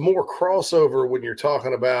 There is more crossover when you're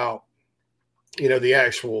talking about, the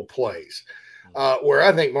actual plays. Where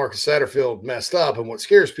I think Marcus Satterfield messed up, and what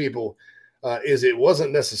scares people is it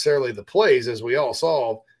wasn't necessarily the plays, as we all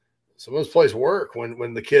saw. Some of those plays work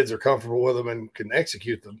when the kids are comfortable with them and can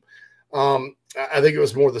execute them. I think it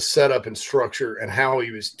was more the setup and structure and how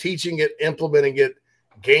he was teaching it, implementing it,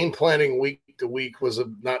 game planning week to week was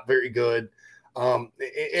not very good.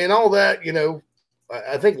 And all that,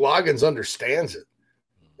 I think Loggins understands it.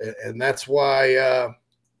 And that's why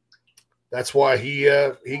he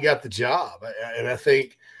got the job. And I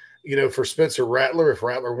think, for Spencer Rattler, if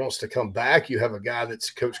Rattler wants to come back, you have a guy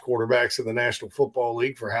that's coached quarterbacks in the National Football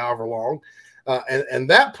League for however long. And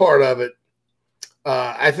that part of it,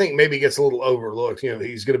 I think maybe gets a little overlooked.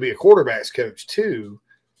 He's going to be a quarterbacks coach too.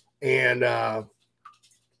 And,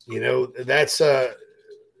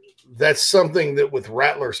 that's something that with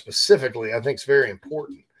Rattler specifically, I think is very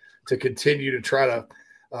important to continue to try to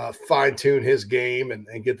fine tune his game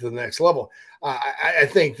and get to the next level. I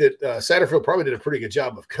think that Satterfield probably did a pretty good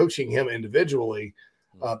job of coaching him individually.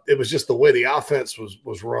 It was just the way the offense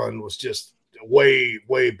was run was just way,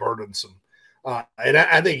 way burdensome. And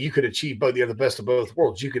I think you could achieve the best of both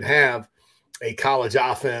worlds. You could have a college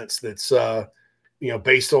offense that's,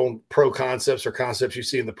 based on pro concepts or concepts you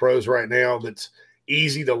see in the pros right now that's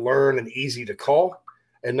easy to learn and easy to call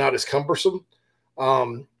and not as cumbersome,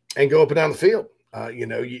 and go up and down the field.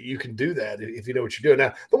 You can do that if you know what you're doing.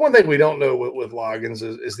 Now, the one thing we don't know with Loggins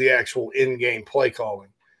is the actual in-game play calling.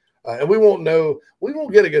 And we won't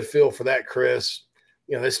get a good feel for that, Chris.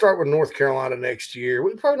 They start with North Carolina next year.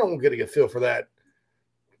 We probably don't get a good feel for that.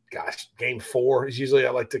 Gosh, game 4 is usually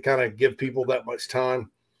I like to kind of give people that much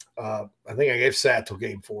time. I think I gave Sat till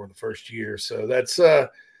game 4 the first year. So that's,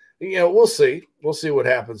 we'll see. We'll see what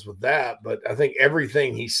happens with that. But I think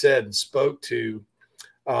everything he said and spoke to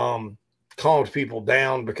calmed people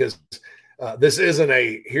down because this isn't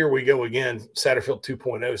a here we go again Satterfield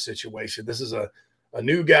 2.0 situation. This is a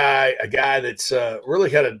new guy, a guy that's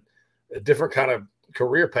really had a different kind of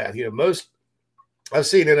career path. I've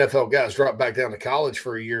seen NFL guys drop back down to college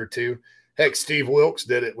for a year or two. Heck, Steve Wilkes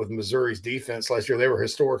did it with Missouri's defense last year. They were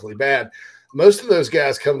historically bad. Most of those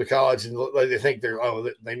guys come to college and they think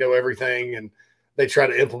they know everything and they try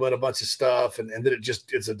to implement a bunch of stuff and then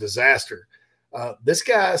it's a disaster. This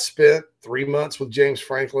guy spent 3 months with James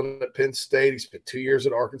Franklin at Penn State. He spent 2 years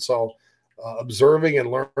at Arkansas, observing and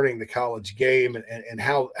learning the college game and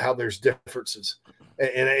how there's differences.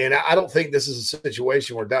 And I don't think this is a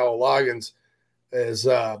situation where Dowell Loggins is,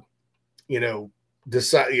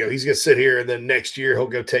 decide, he's going to sit here and then next year he'll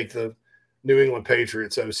go take the New England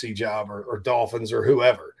Patriots OC job or Dolphins or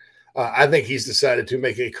whoever. I think he's decided to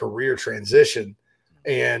make a career transition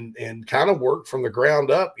and kind of work from the ground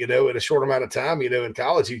up, in a short amount of time. In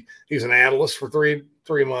college, he's an analyst for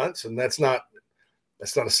three months, and that's not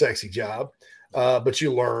a sexy job, but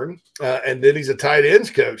you learn. And then he's a tight ends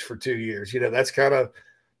coach for 2 years. That's kind of,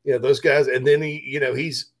 those guys. And then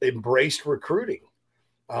he's embraced recruiting.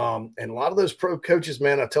 And a lot of those pro coaches,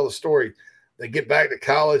 man, I tell the story, they get back to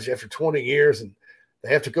college after 20 years and they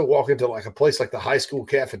have to go walk into like a place like the high school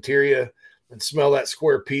cafeteria and smell that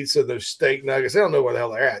square pizza, those steak nuggets. They don't know where the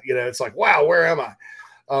hell they're at. It's like, wow, where am I?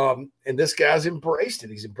 And this guy's embraced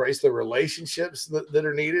it. He's embraced the relationships that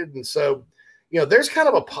are needed. And so, there's kind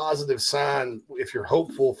of a positive sign if you're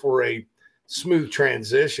hopeful for a smooth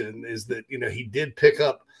transition is that, he did pick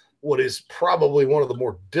up what is probably one of the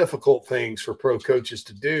more difficult things for pro coaches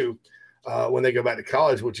to do when they go back to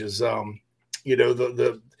college, which is,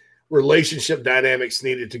 the relationship dynamics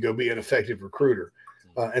needed to go be an effective recruiter.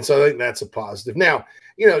 And so I think that's a positive. Now,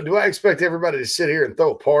 do I expect everybody to sit here and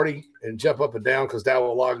throw a party and jump up and down because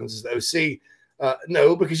Dowell Loggins is the OC?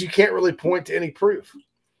 No, because you can't really point to any proof.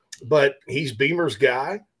 But he's Beamer's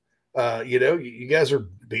guy. You guys are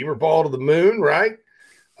Beamer ball to the moon, right?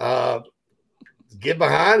 Get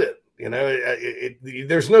behind it.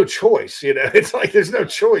 There's no choice. It's like there's no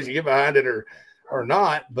choice. You get behind it or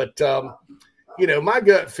not. But, my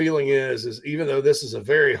gut feeling is even though this is a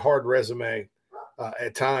very hard resume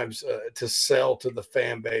at times to sell to the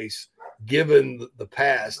fan base, given the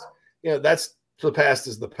past, that's the past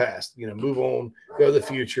is the past. Move on, go to the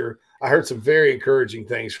future. I heard some very encouraging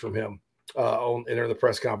things from him in the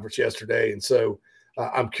press conference yesterday. And so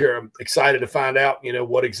I'm excited to find out,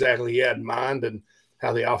 what exactly he had in mind and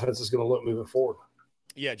how the offense is going to look moving forward.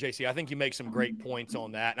 Yeah, JC, I think you make some great points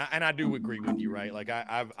on that, and I do agree with you, right? Like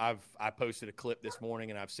I posted a clip this morning,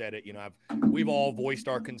 and I've said it. We've all voiced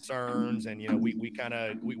our concerns, and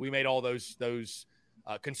we made all those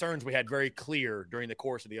concerns we had very clear during the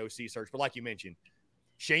course of the OC search. But like you mentioned,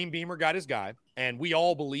 Shane Beamer got his guy, and we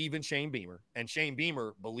all believe in Shane Beamer, and Shane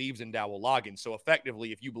Beamer believes in Dowell Loggins. So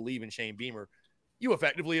effectively, if you believe in Shane Beamer, you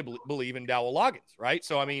effectively believe in Dowell Loggins, right?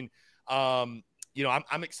 So I mean.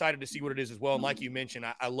 I'm excited to see what it is as well. And like you mentioned,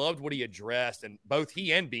 I loved what he addressed, and both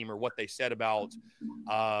he and Beamer, what they said about,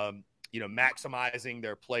 maximizing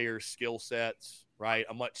their players' skill sets, right?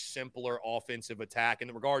 A much simpler offensive attack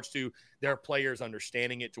in regards to their players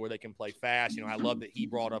understanding it to where they can play fast. I love that he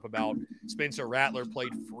brought up about Spencer Rattler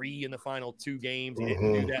played free in the final 2 games. He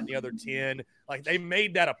didn't do that in the other 10. Like, they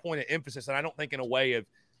made that a point of emphasis, and I don't think in a way of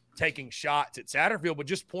taking shots at Satterfield, but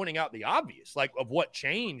just pointing out the obvious, like of what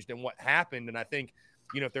changed and what happened. And I think,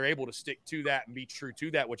 if they're able to stick to that and be true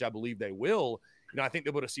to that, which I believe they will, I think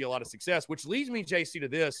they're able to see a lot of success, which leads me, JC, to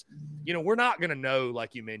this. We're not going to know,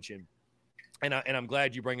 like you mentioned, and I'm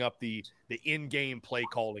glad you bring up the in-game play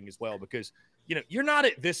calling as well, because, you're not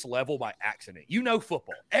at this level by accident.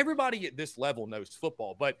 Football. Everybody at this level knows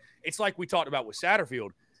football, but it's like we talked about with Satterfield.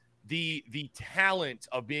 The talent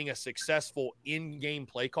of being a successful in-game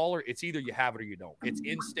play caller, it's either you have it or you don't. It's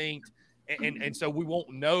instinct, and so we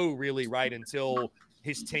won't know really right until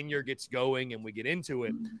his tenure gets going and we get into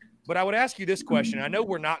it. But I would ask you this question. I know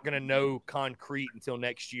we're not going to know concrete until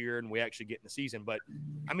next year and we actually get in the season, but,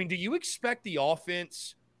 I mean, do you expect the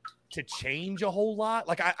offense to change a whole lot?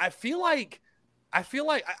 Like, I feel like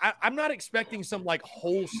I'm not expecting some, like,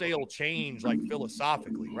 wholesale change, like,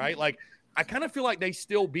 philosophically, right? Like, I kind of feel like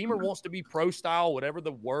Beamer wants to be pro style, whatever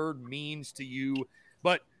the word means to you.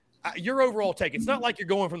 But your overall take, it's not like you're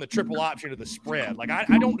going from the triple option to the spread. Like, I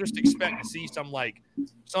don't just expect to see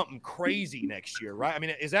something crazy next year, right? I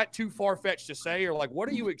mean, is that too far-fetched to say? Or, like, what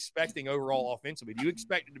are you expecting overall offensively? Do you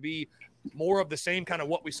expect it to be more of the same kind of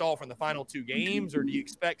what we saw from the final 2 games, or do you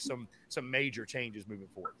expect some major changes moving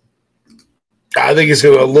forward? I think it's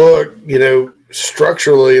going to look,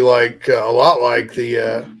 structurally like a lot like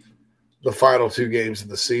the final 2 games of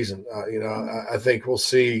the season. I think we'll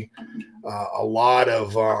see a lot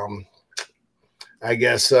of,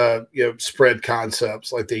 spread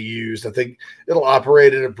concepts like they used. I think it'll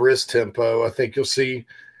operate at a brisk tempo. I think you'll see,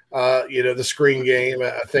 the screen game.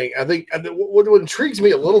 I think what intrigues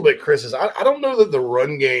me a little bit, Chris, is I don't know that the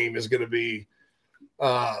run game is going to be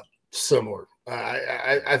similar.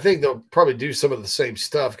 I think they'll probably do some of the same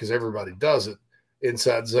stuff because everybody does it.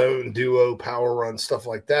 Inside zone, duo, power run, stuff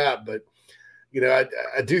like that. But,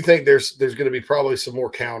 I do think there's going to be probably some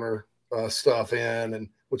more counter stuff in, and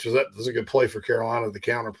which was a good play for Carolina, the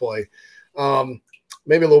counter play.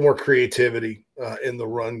 Maybe a little more creativity in the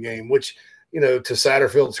run game, which, to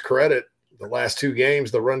Satterfield's credit, the last 2 games,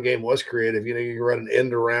 the run game was creative. You can run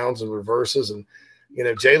end arounds and reverses, and,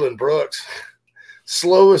 Jalen Brooks,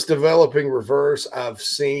 slowest developing reverse I've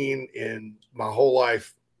seen in my whole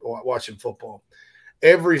life watching football.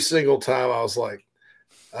 Every single time I was like,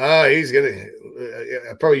 he's going to –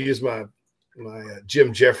 I probably use my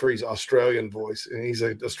Jim Jeffries Australian voice, and he's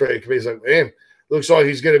an Australian comedian. He's like, man, looks like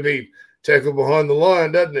he's going to be tackled behind the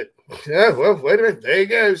line, doesn't it? Yeah, well, wait a minute. There he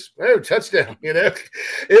goes. Oh, touchdown.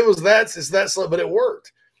 It was it's that slow, but it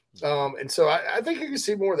worked. And so I think you can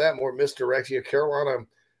see more of that, more misdirection. Carolina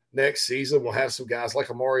next season will have some guys like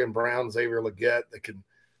Amarian Brown, Xavier Legette that can,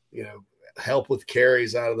 help with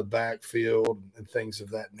carries out of the backfield and things of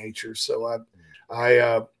that nature. So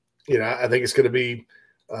I think it's going to be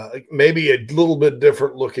maybe a little bit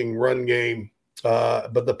different looking run game,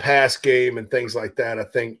 but the pass game and things like that, I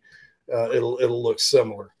think it'll look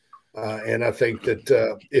similar. And I think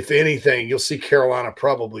that if anything, you'll see Carolina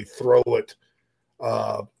probably throw it,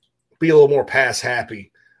 be a little more pass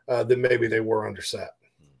happy than maybe they were under Sat.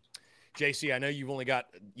 JC, I know you've only got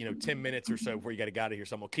 10 minutes or so before you got to get out of here,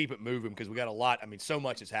 so I'm gonna keep it moving because we got a lot. I mean, so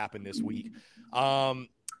much has happened this week. The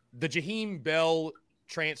Jaheim Bell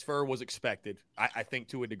transfer was expected, I think,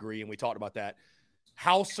 to a degree, and we talked about that.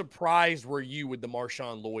 How surprised were you with the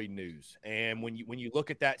Marshawn Lloyd news? And when you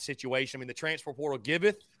look at that situation, I mean, the transfer portal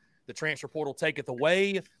giveth, the transfer portal taketh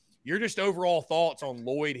away. Your just overall thoughts on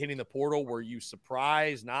Lloyd hitting the portal. Were you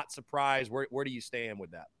surprised, not surprised? Where do you stand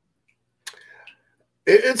with that?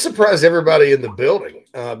 It surprised everybody in the building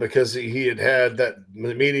because he had that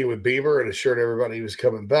meeting with Beamer and assured everybody he was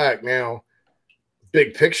coming back. Now,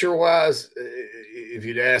 big picture wise, if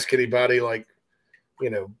you'd ask anybody like,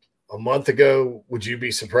 a month ago, would you be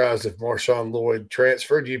surprised if Marshawn Lloyd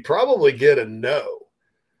transferred? You'd probably get a no.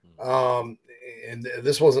 And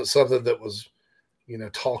this wasn't something that was,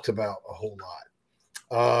 talked about a whole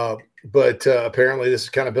lot. But apparently this has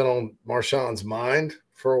kind of been on Marshawn's mind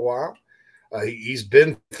for a while. He's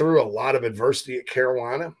been through a lot of adversity at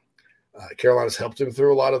Carolina. Carolina's helped him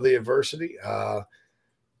through a lot of the adversity.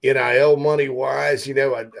 NIL money wise,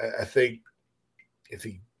 I think if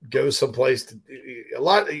he goes someplace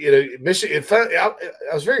Michigan. I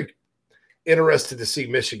was very interested to see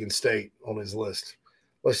Michigan State on his list.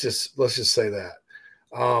 Let's just say that.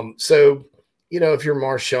 So, if you're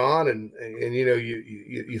Marshawn and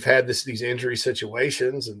you've had these injury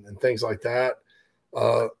situations and things like that,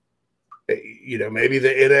 maybe the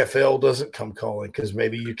NFL doesn't come calling because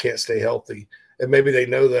maybe you can't stay healthy, and maybe they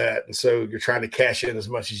know that, and so you're trying to cash in as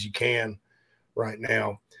much as you can right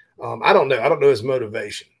now. I don't know. I don't know his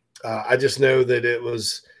motivation. I just know that it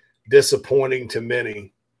was disappointing to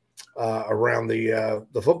many around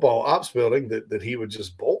the football ops building that he would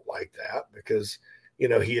just bolt like that because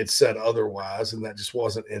he had said otherwise, and that just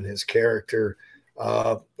wasn't in his character.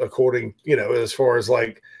 According, as far as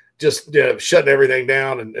like just shutting everything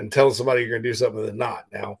down and telling somebody you're going to do something and not.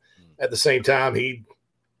 Now, at the same time, it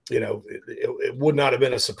would not have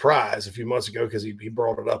been a surprise a few months ago because he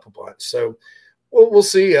brought it up a bunch. So we'll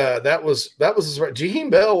see. That was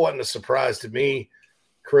Jaheim Bell wasn't a surprise to me,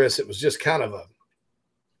 Chris. It was just kind of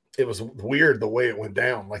it was weird the way it went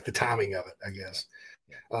down, like the timing of it, I guess.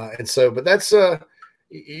 But that's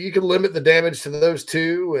you can limit the damage to those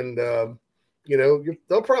two, and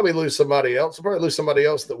they'll probably lose somebody else. They'll probably lose somebody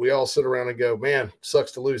else that we all sit around and go, man,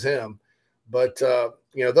 sucks to lose him. But,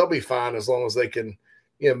 they'll be fine as long as they can,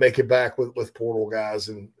 make it back with portal guys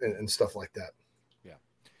and stuff like that. Yeah,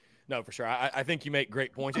 no, for sure. I think you make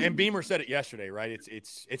great points. And Beamer said it yesterday, right?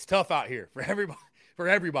 It's tough out here for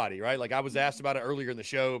everybody, right? Like I was asked about it earlier in the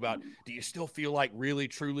show about, do you still feel like really,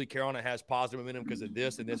 truly Carolina has positive momentum because of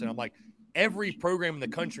this and this? And I'm like, every program in the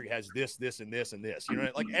country has this, and this, and this.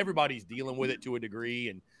 Like everybody's dealing with it to a degree.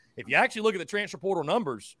 And if you actually look at the transfer portal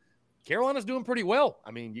numbers, Carolina's doing pretty well.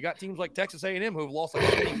 I mean, you got teams like Texas A&M who have lost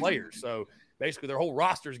like 20 players. So basically their whole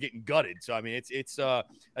roster is getting gutted. So, I mean, it's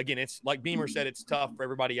again, it's like Beamer said, it's tough for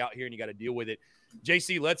everybody out here and you got to deal with it.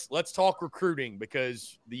 JC, let's talk recruiting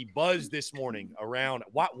because the buzz this morning around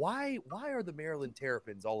why are the Maryland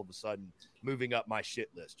Terrapins all of a sudden moving up my shit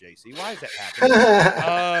list, JC? Why is that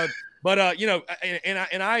happening?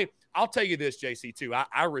 I'll tell you this, JC, too.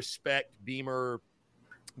 I respect Beamer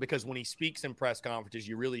because when he speaks in press conferences,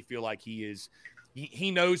 you really feel like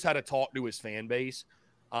he knows how to talk to his fan base.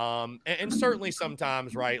 And certainly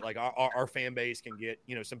sometimes, right, like our fan base can get,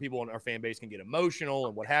 some people in our fan base can get emotional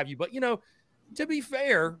and what have you. But, to be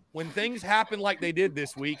fair, when things happen like they did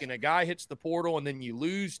this week and a guy hits the portal and then you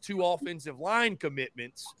lose 2 offensive line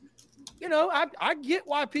commitments, I get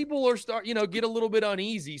why people are get a little bit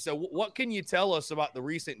uneasy. So what can you tell us about the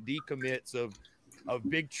recent decommits of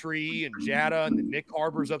Big Tree and Jada and Nick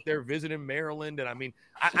Harbor's up there visiting Maryland? And I mean,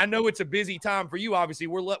 I know it's a busy time for you. Obviously,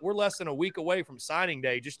 we're less than a week away from signing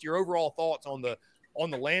day. Just your overall thoughts on the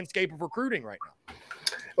landscape of recruiting right now.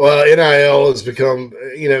 Well, NIL has become,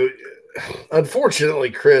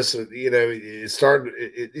 unfortunately, Chris, it's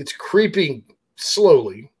creeping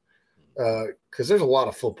slowly because there's a lot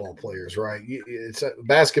of football players, right? It's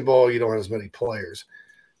basketball, you don't have as many players.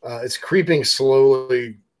 It's creeping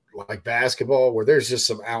slowly like basketball where there's just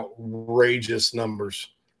some outrageous numbers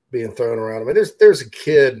being thrown around. I mean, there's a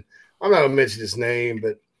kid, I'm not going to mention his name,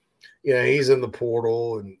 but, he's in the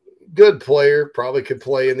portal and good player, probably could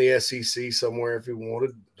play in the SEC somewhere if he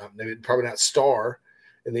wanted. Probably not star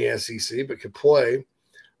in the SEC, but could play.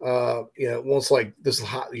 Wants like this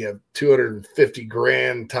hot,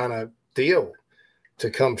 $250,000 kind of deal to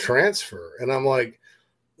come transfer. And I'm like,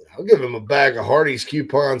 I'll give him a bag of Hardee's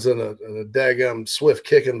coupons and a daggum swift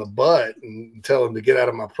kick in the butt and tell him to get out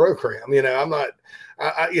of my program. I'm not,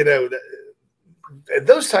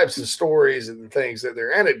 those types of stories and things that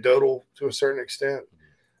they're anecdotal to a certain extent,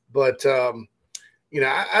 but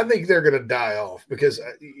I think they're going to die off because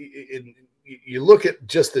you look at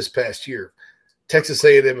just this past year, Texas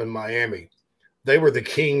A&M and Miami, they were the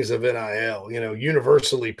kings of NIL,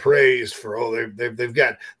 universally praised for, they're going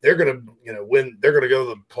to win. They're going to go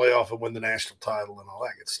to the playoff and win the national title and all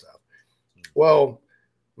that good stuff. Well,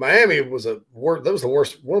 Miami was one of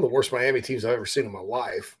the worst Miami teams I've ever seen in my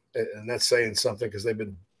life. And that's saying something because they've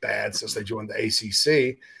been bad since they joined the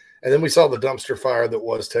ACC. And then we saw the dumpster fire that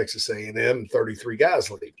was Texas A&M, 33 guys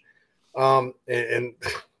leave. And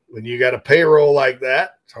when you got a payroll like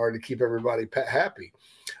that, it's hard to keep everybody happy.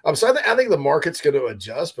 So I think the market's going to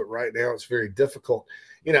adjust, but right now it's very difficult.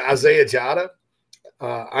 Isaiah Jada,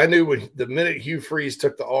 I knew when the minute Hugh Freeze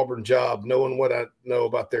took the Auburn job, knowing what I know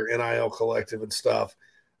about their NIL collective and stuff,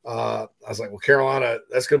 I was like, well, Carolina,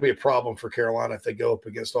 that's going to be a problem for Carolina if they go up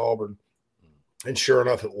against Auburn. And sure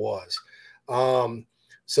enough, it was.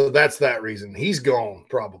 So that's that reason. He's gone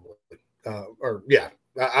probably.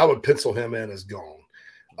 I would pencil him in as gone.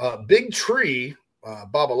 Big Tree,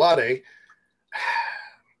 Babalade,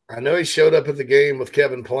 I know he showed up at the game with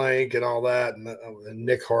Kevin Plank and all that, and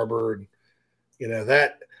Nick Harbor, and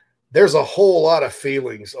that there's a whole lot of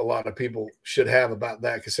feelings a lot of people should have about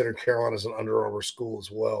that, considering Carolina's an Under Armour school as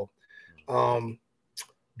well.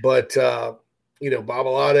 But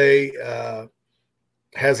Babalade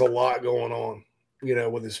has a lot going on,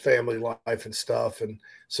 with his family life and stuff, and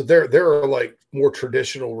so there are like more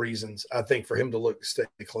traditional reasons I think for him to stay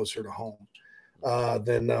closer to home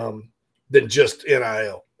than just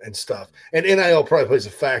NIL and stuff. And NIL probably plays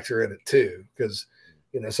a factor in it too, because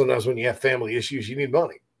sometimes when you have family issues, you need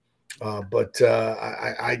money. But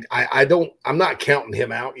I'm not counting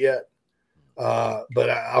him out yet. But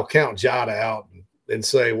I'll count Jada out and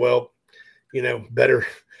say, well, better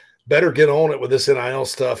get on it with this NIL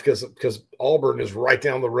stuff, because Auburn is right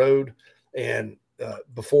down the road. And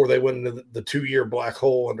before they went into the 2-year black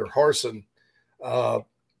hole under Harsin,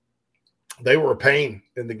 they were a pain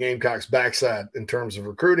in the Gamecocks' backside in terms of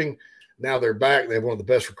recruiting. Now they're back. They have one of the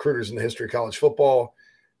best recruiters in the history of college football,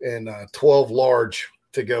 and 12 large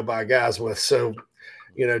to go by guys with. So,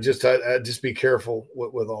 just be careful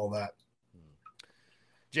with all that.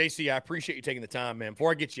 JC, I appreciate you taking the time, man. Before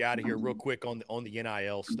I get you out of here, real quick on the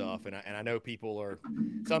NIL stuff, and I know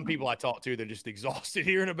some people I talk to, they're just exhausted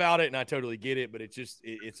hearing about it, and I totally get it. But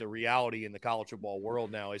it's a reality in the college football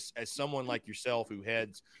world now. As someone like yourself who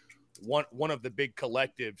heads one of the big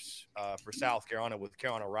collectives for South Carolina with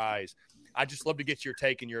Carolina Rise, I just love to get your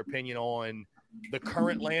take and your opinion on the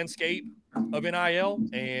current landscape of NIL,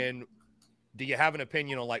 and do you have an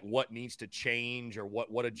opinion on like what needs to change or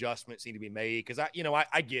what adjustments need to be made? Because I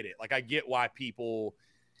get it. Like, I get why people,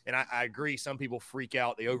 and I agree, some people freak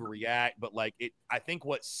out, they overreact, but I think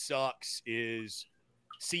what sucks is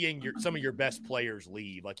seeing some of your best players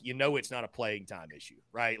leave. Like, it's not a playing time issue,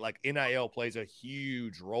 right? Like, NIL plays a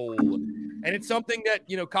huge role, and it's something that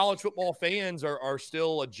college football fans are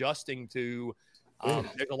still adjusting to.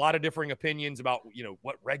 There's a lot of differing opinions about,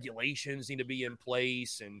 what regulations need to be in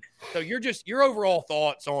place. And so your overall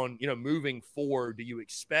thoughts on, moving forward, do you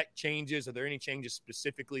expect changes? Are there any changes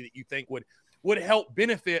specifically that you think would help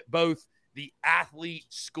benefit both the athlete,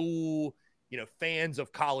 school, fans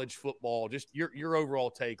of college football? Just your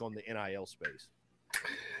overall take on the NIL space.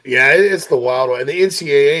 Yeah, it's the wild one. And the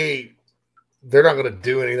NCAA, they're not going to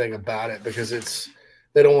do anything about it because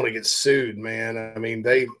they don't want to get sued, man. I mean,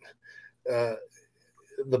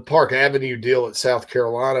 the Park Avenue deal at South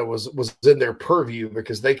Carolina was in their purview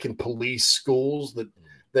because they can police schools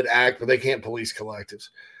that act, but they can't police collectives.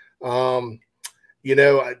 Will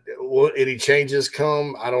any changes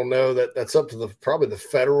come? I don't know. That's up to probably the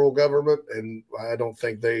federal government, and I don't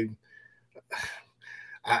think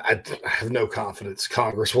I have no confidence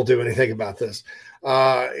Congress will do anything about this.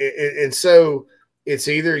 And so it's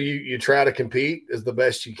either you try to compete as the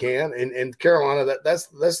best you can, and Carolina, that's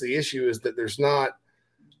the issue, is that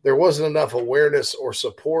there wasn't enough awareness or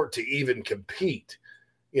support to even compete.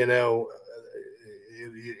 It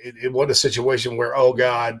wasn't a situation where, oh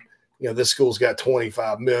God, this school's got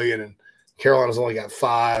 25 million and Carolina's only got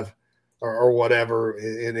 5 or whatever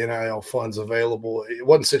in NIL funds available. It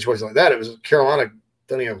wasn't a situation like that. It was Carolina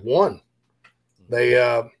doesn't even have 1. They,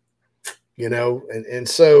 and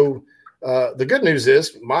so the good news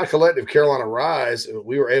is my collective Carolina Rise,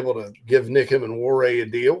 we were able to give Nickham and Warray a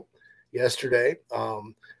deal yesterday.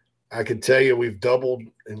 I can tell you we've doubled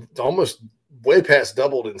and almost way past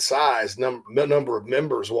doubled in size, number of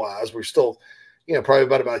members wise. We're still, probably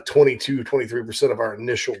about 22, 23% of our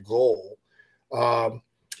initial goal.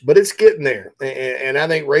 But it's getting there. And I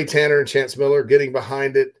think Ray Tanner and Chance Miller getting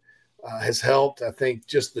behind it has helped. I think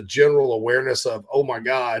just the general awareness of, oh my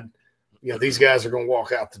God, these guys are going to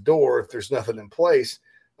walk out the door if there's nothing in place.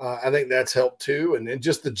 I think that's helped too. And then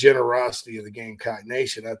just the generosity of the Gamecock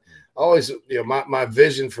Nation. I always, my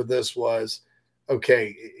vision for this was,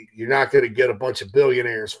 okay, you're not going to get a bunch of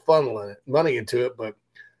billionaires funneling money into it, but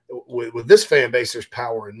with this fan base, there's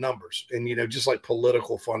power in numbers. And, just like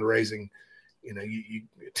political fundraising, you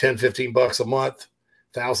 $10-15 a month,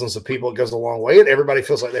 thousands of people, it goes a long way, and everybody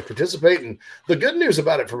feels like they participate. And the good news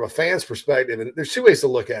about it from a fan's perspective, and there's 2 ways to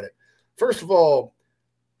look at it. First of all,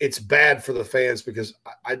 it's bad for the fans because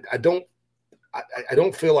I don't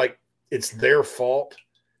feel like it's their fault,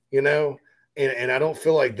 and I don't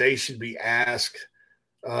feel like they should be asked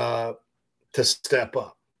to step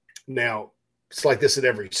up. Now, it's like this at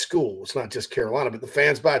every school. It's not just Carolina, but the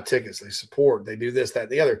fans buy tickets, they support, they do this, that,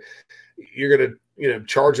 and the other. You're going to,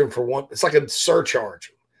 charge them for one. It's like a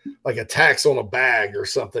surcharge, like a tax on a bag or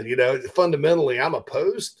something. Fundamentally, I'm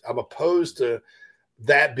opposed to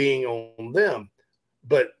that being on them.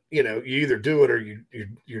 But you either do it or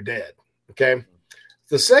you're dead. Okay.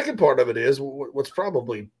 The second part of it is what's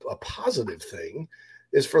probably a positive thing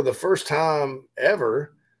is for the first time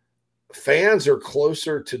ever, fans are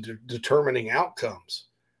closer to determining outcomes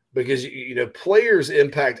because, players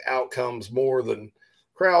impact outcomes more than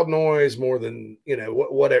crowd noise, more than,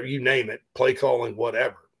 whatever, you name it, play calling,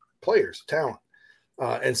 whatever, players, talent.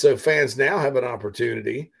 And so fans now have an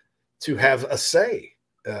opportunity to have a say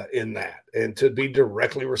in that and to be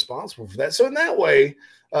directly responsible for that. So in that way,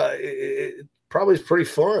 it probably is pretty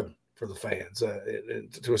fun for the fans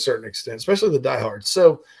to a certain extent, especially the diehards.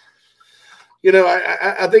 So,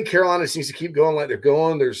 I think Carolina needs to keep going like they're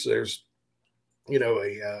going. There's two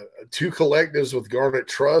collectives with Garnet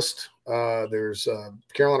Trust. There's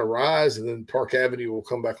Carolina Rise, and then Park Avenue will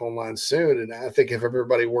come back online soon. And I think if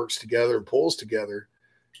everybody works together and pulls together,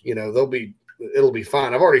 it'll be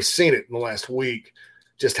fine. I've already seen it in the last week,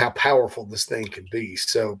 just how powerful this thing can be.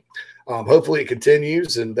 So hopefully it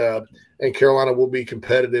continues, and Carolina will be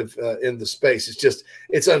competitive in the space.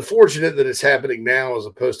 It's unfortunate that it's happening now as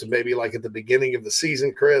opposed to maybe like at the beginning of the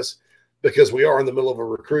season, Chris, because we are in the middle of a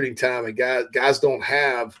recruiting time, and guys don't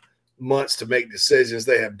have months to make decisions.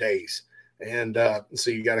 They have days. And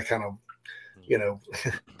so you got to kind of,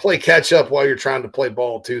 play catch up while you're trying to play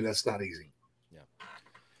ball too. That's not easy.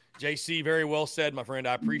 JC, very well said, my friend.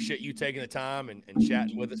 I appreciate you taking the time and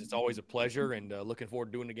chatting with us. It's always a pleasure, and looking forward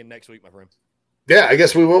to doing it again next week, my friend. Yeah, I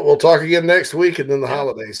guess we will. We'll talk again next week and then the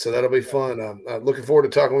holidays, so that'll be fun. Looking forward to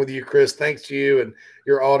talking with you, Chris. Thanks to you and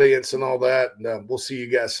your audience and all that, and we'll see you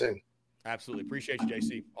guys soon. Absolutely. Appreciate you,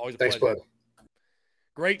 JC. Always a Thanks, pleasure. bud.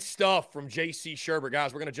 Great stuff from JC Shurburtt.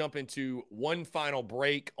 Guys, we're going to jump into one final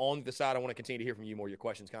break. On the side, I want to continue to hear from you more, your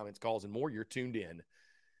questions, comments, calls, and more. You're tuned in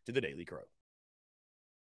to the Daily Crow.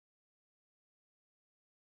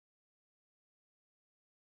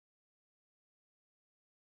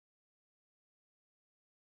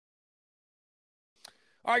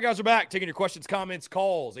 All right, guys, we're back. Taking your questions, comments,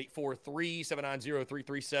 calls,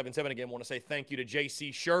 843-790-3377. Again, want to say thank you to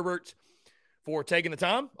JC Shurburtt for taking the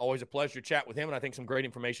time. Always a pleasure to chat with him, and I think some great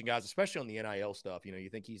information, guys, especially on the NIL stuff. You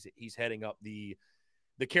think he's heading up the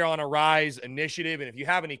Carolina Rise initiative, and if you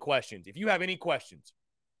have any questions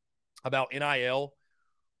about NIL,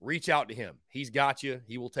 reach out to him. He's got you.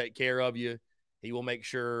 He will take care of you. He will make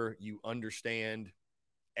sure you understand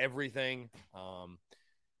everything.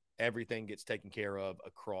 Everything gets taken care of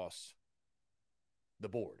across the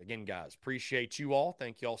board. Again, guys, appreciate you all.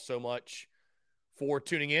 Thank you all so much for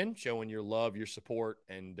tuning in, showing your love, your support,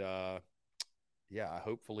 and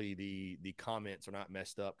hopefully the comments are not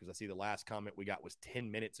messed up, because I see the last comment we got was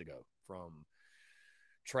 10 minutes ago from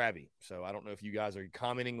Travi. So I don't know if you guys are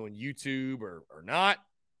commenting on YouTube or not,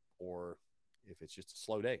 or if it's just a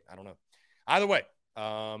slow day. I don't know. Either way,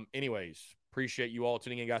 anyways, appreciate you all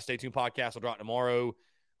tuning in, guys. Stay tuned. Podcast will drop tomorrow.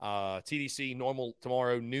 TDC normal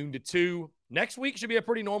tomorrow, noon to 2. Next week should be a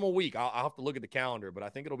pretty normal week. I'll have to look at the calendar, but I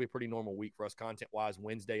think it'll be a pretty normal week for us content-wise.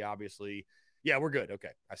 Wednesday, obviously. Yeah, we're good. Okay.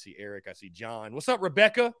 I see Eric. I see John. What's up,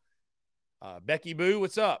 Rebecca? Becky Boo,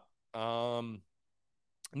 what's up?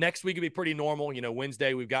 Next week will be pretty normal.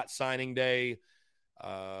 Wednesday we've got signing day,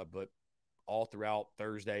 but all throughout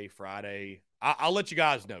Thursday, Friday. I'll let you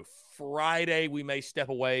guys know. Friday we may step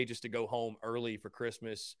away just to go home early for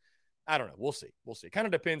Christmas. I don't know. We'll see. It kind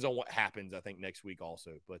of depends on what happens, I think, next week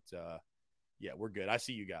also. But, yeah, we're good. I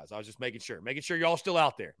see you guys. I was just making sure y'all still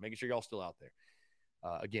out there.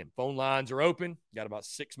 Again, phone lines are open. Got about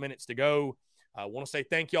 6 minutes to go. I want to say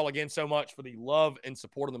thank y'all again so much for the love and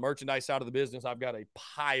support on the merchandise side of the business. I've got a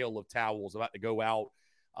pile of towels about to go out.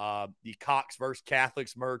 The Cox vs.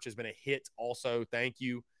 Catholics merch has been a hit also. Thank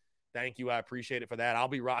you. I appreciate it for that. I'll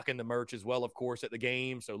be rocking the merch as well, of course, at the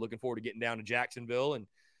game. So looking forward to getting down to Jacksonville, and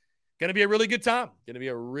going to be a really good time. Going to be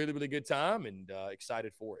a really, really good time, and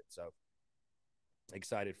excited for it. So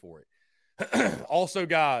excited for it. Also,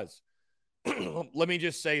 guys, let me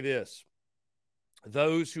just say this.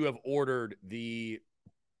 Those who have ordered the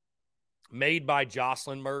Made by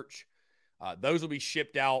Jocelyn merch, those will be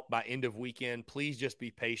shipped out by end of weekend. Please just be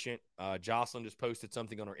patient. Jocelyn just posted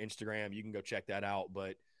something on her Instagram. You can go check that out.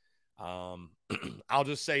 But I'll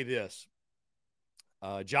just say this.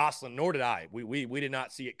 Jocelyn, nor did I. We did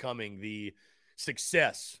not see it coming. The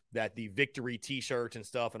success that the Victory T-shirts and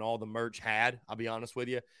stuff and all the merch had, I'll be honest with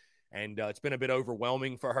you. And it's been a bit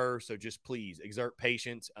overwhelming for her. So just please exert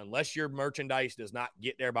patience. Unless your merchandise does not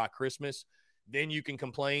get there by Christmas, then you can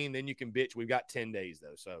complain. Then you can bitch. We've got 10 days,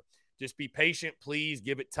 though. So just be patient. Please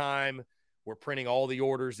give it time. We're printing all the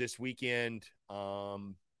orders this weekend.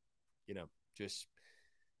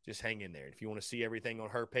 Just hang in there. If you want to see everything on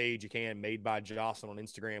her page, you can. Made by Jocelyn on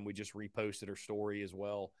Instagram. We just reposted her story as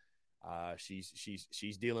well.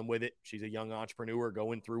 She's dealing with it. She's a young entrepreneur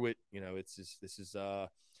going through it. This is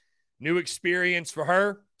new experience for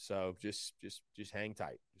her. So just hang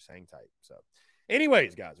tight. Just hang tight. So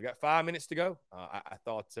anyways, guys, we got 5 minutes to go. I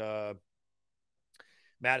thought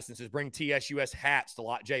Madison says bring TSUS hats to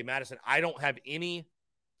Lot J. Madison, I don't have any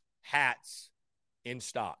hats in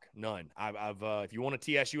stock. None. I've if you want a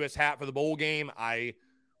TSUS hat for the bowl game, I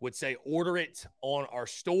would say order it on our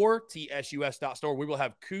store, tsus.store. We will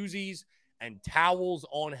have koozies and towels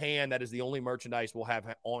on hand. That is the only merchandise we'll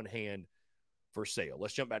have on hand for sale.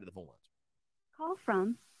 Let's jump back to the phone lines. Call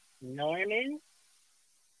from Norman.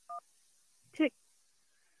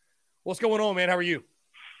 What's going on, man? How are you?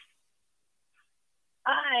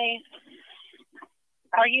 Hi.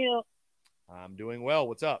 How are you? I'm doing well.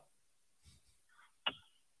 What's up?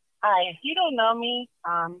 Hi. If you don't know me,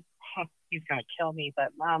 he's gonna kill me, but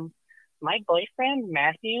my boyfriend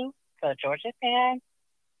Matthew, the Georgia fan,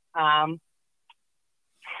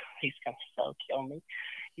 he's gonna so kill me.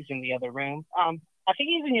 He's in the other room. I think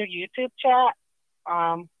he's in your YouTube chat.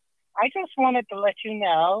 I just wanted to let you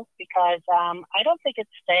know because I don't think it's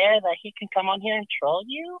fair that he can come on here and troll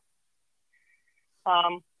you.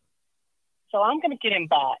 So I'm gonna get him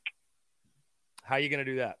back. How are you gonna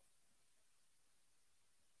do that?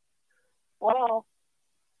 Well,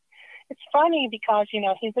 it's funny because,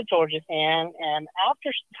 he's a Georgia fan, and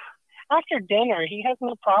after dinner, he has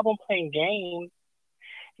no problem playing games.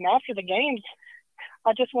 And after the games,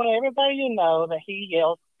 I just want everybody to know that he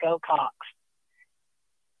yells, "Go Cox."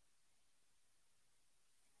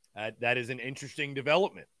 That is an interesting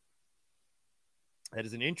development. That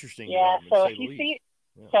is an interesting development.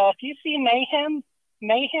 So if you see Mayhem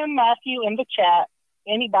Matthew in the chat,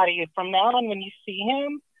 anybody from now on when you see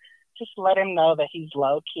him, just let him know that he's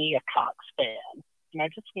low-key a Cox fan. And I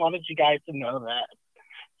just wanted you guys to know that.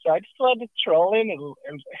 So I just wanted to troll him and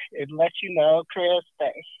let you know, Chris,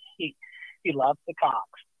 that he loves the Cox.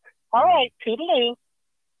 All right, toodaloo.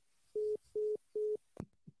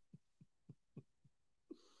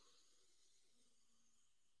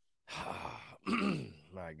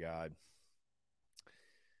 My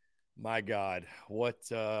God. What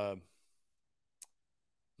that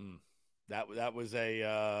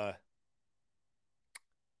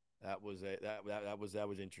was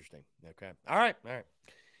interesting. Okay. All right.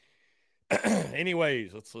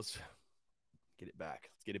 Anyways, let's get it back.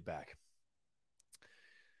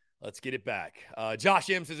 Let's get it back. Josh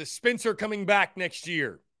M says, is Spencer coming back next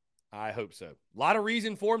year? I hope so. A lot of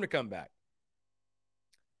reason for him to come back.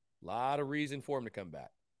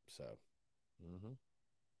 So,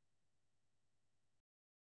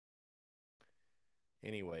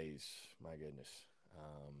 anyways, my goodness.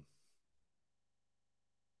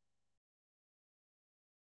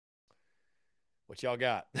 What y'all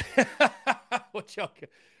got? What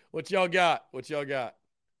y'all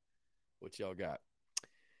got?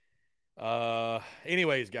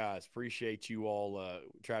 Anyways, guys, appreciate you all.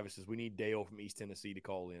 Travis says we need Dale from East Tennessee to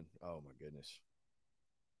call in. Oh my goodness.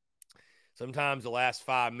 Sometimes the last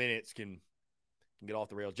 5 minutes can get off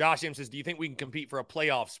the rails. Josh M says, do you think we can compete for a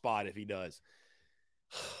playoff spot if he does?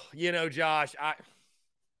 Josh,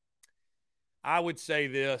 I would say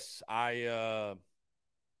this. I'll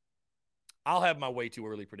have my way too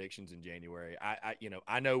early predictions in January. I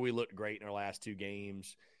know we looked great in our last two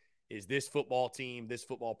games. Is this football team, this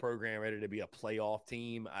football program ready to be a playoff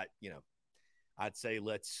team? I'd say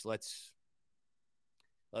let's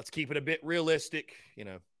keep it a bit realistic.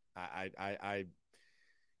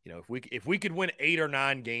 If we could win 8 or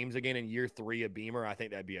 9 games again in year 3 of Beamer, I think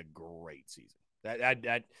that'd be a great season.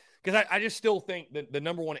 Because I just still think that the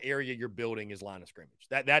number one area you're building is line of scrimmage.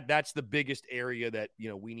 That's the biggest area that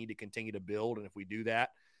we need to continue to build, and if we do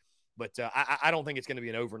that, but I don't think it's going to be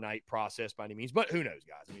an overnight process by any means. But who knows,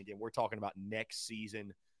 guys? I mean, again, we're talking about next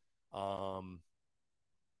season. Cody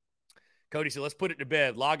said, "Let's put it to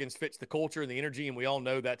bed. Loggins fits the culture and the energy, and we all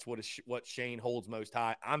know that's what Shane holds most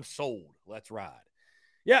high. I'm sold. Let's ride."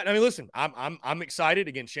 Yeah, I mean, listen, I'm excited.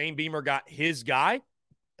 Again, Shane Beamer got his guy,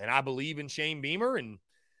 and I believe in Shane Beamer, and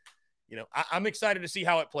I'm excited to see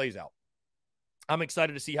how it plays out. And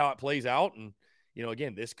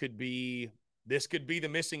again, this could be the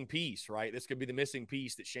missing piece, right? This could be the missing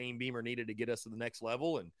piece that Shane Beamer needed to get us to the next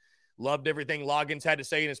level. And loved everything Loggins had to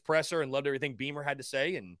say in his presser, and loved everything Beamer had to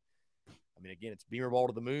say. And I mean, again, it's beamer ball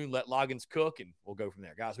to the moon. Let Loggins cook, and we'll go from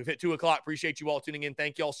there. Guys, we've hit 2 o'clock. Appreciate you all tuning in.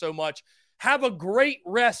 Thank you all so much. Have a great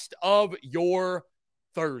rest of your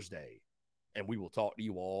Thursday, and we will talk to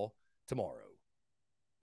you all tomorrow.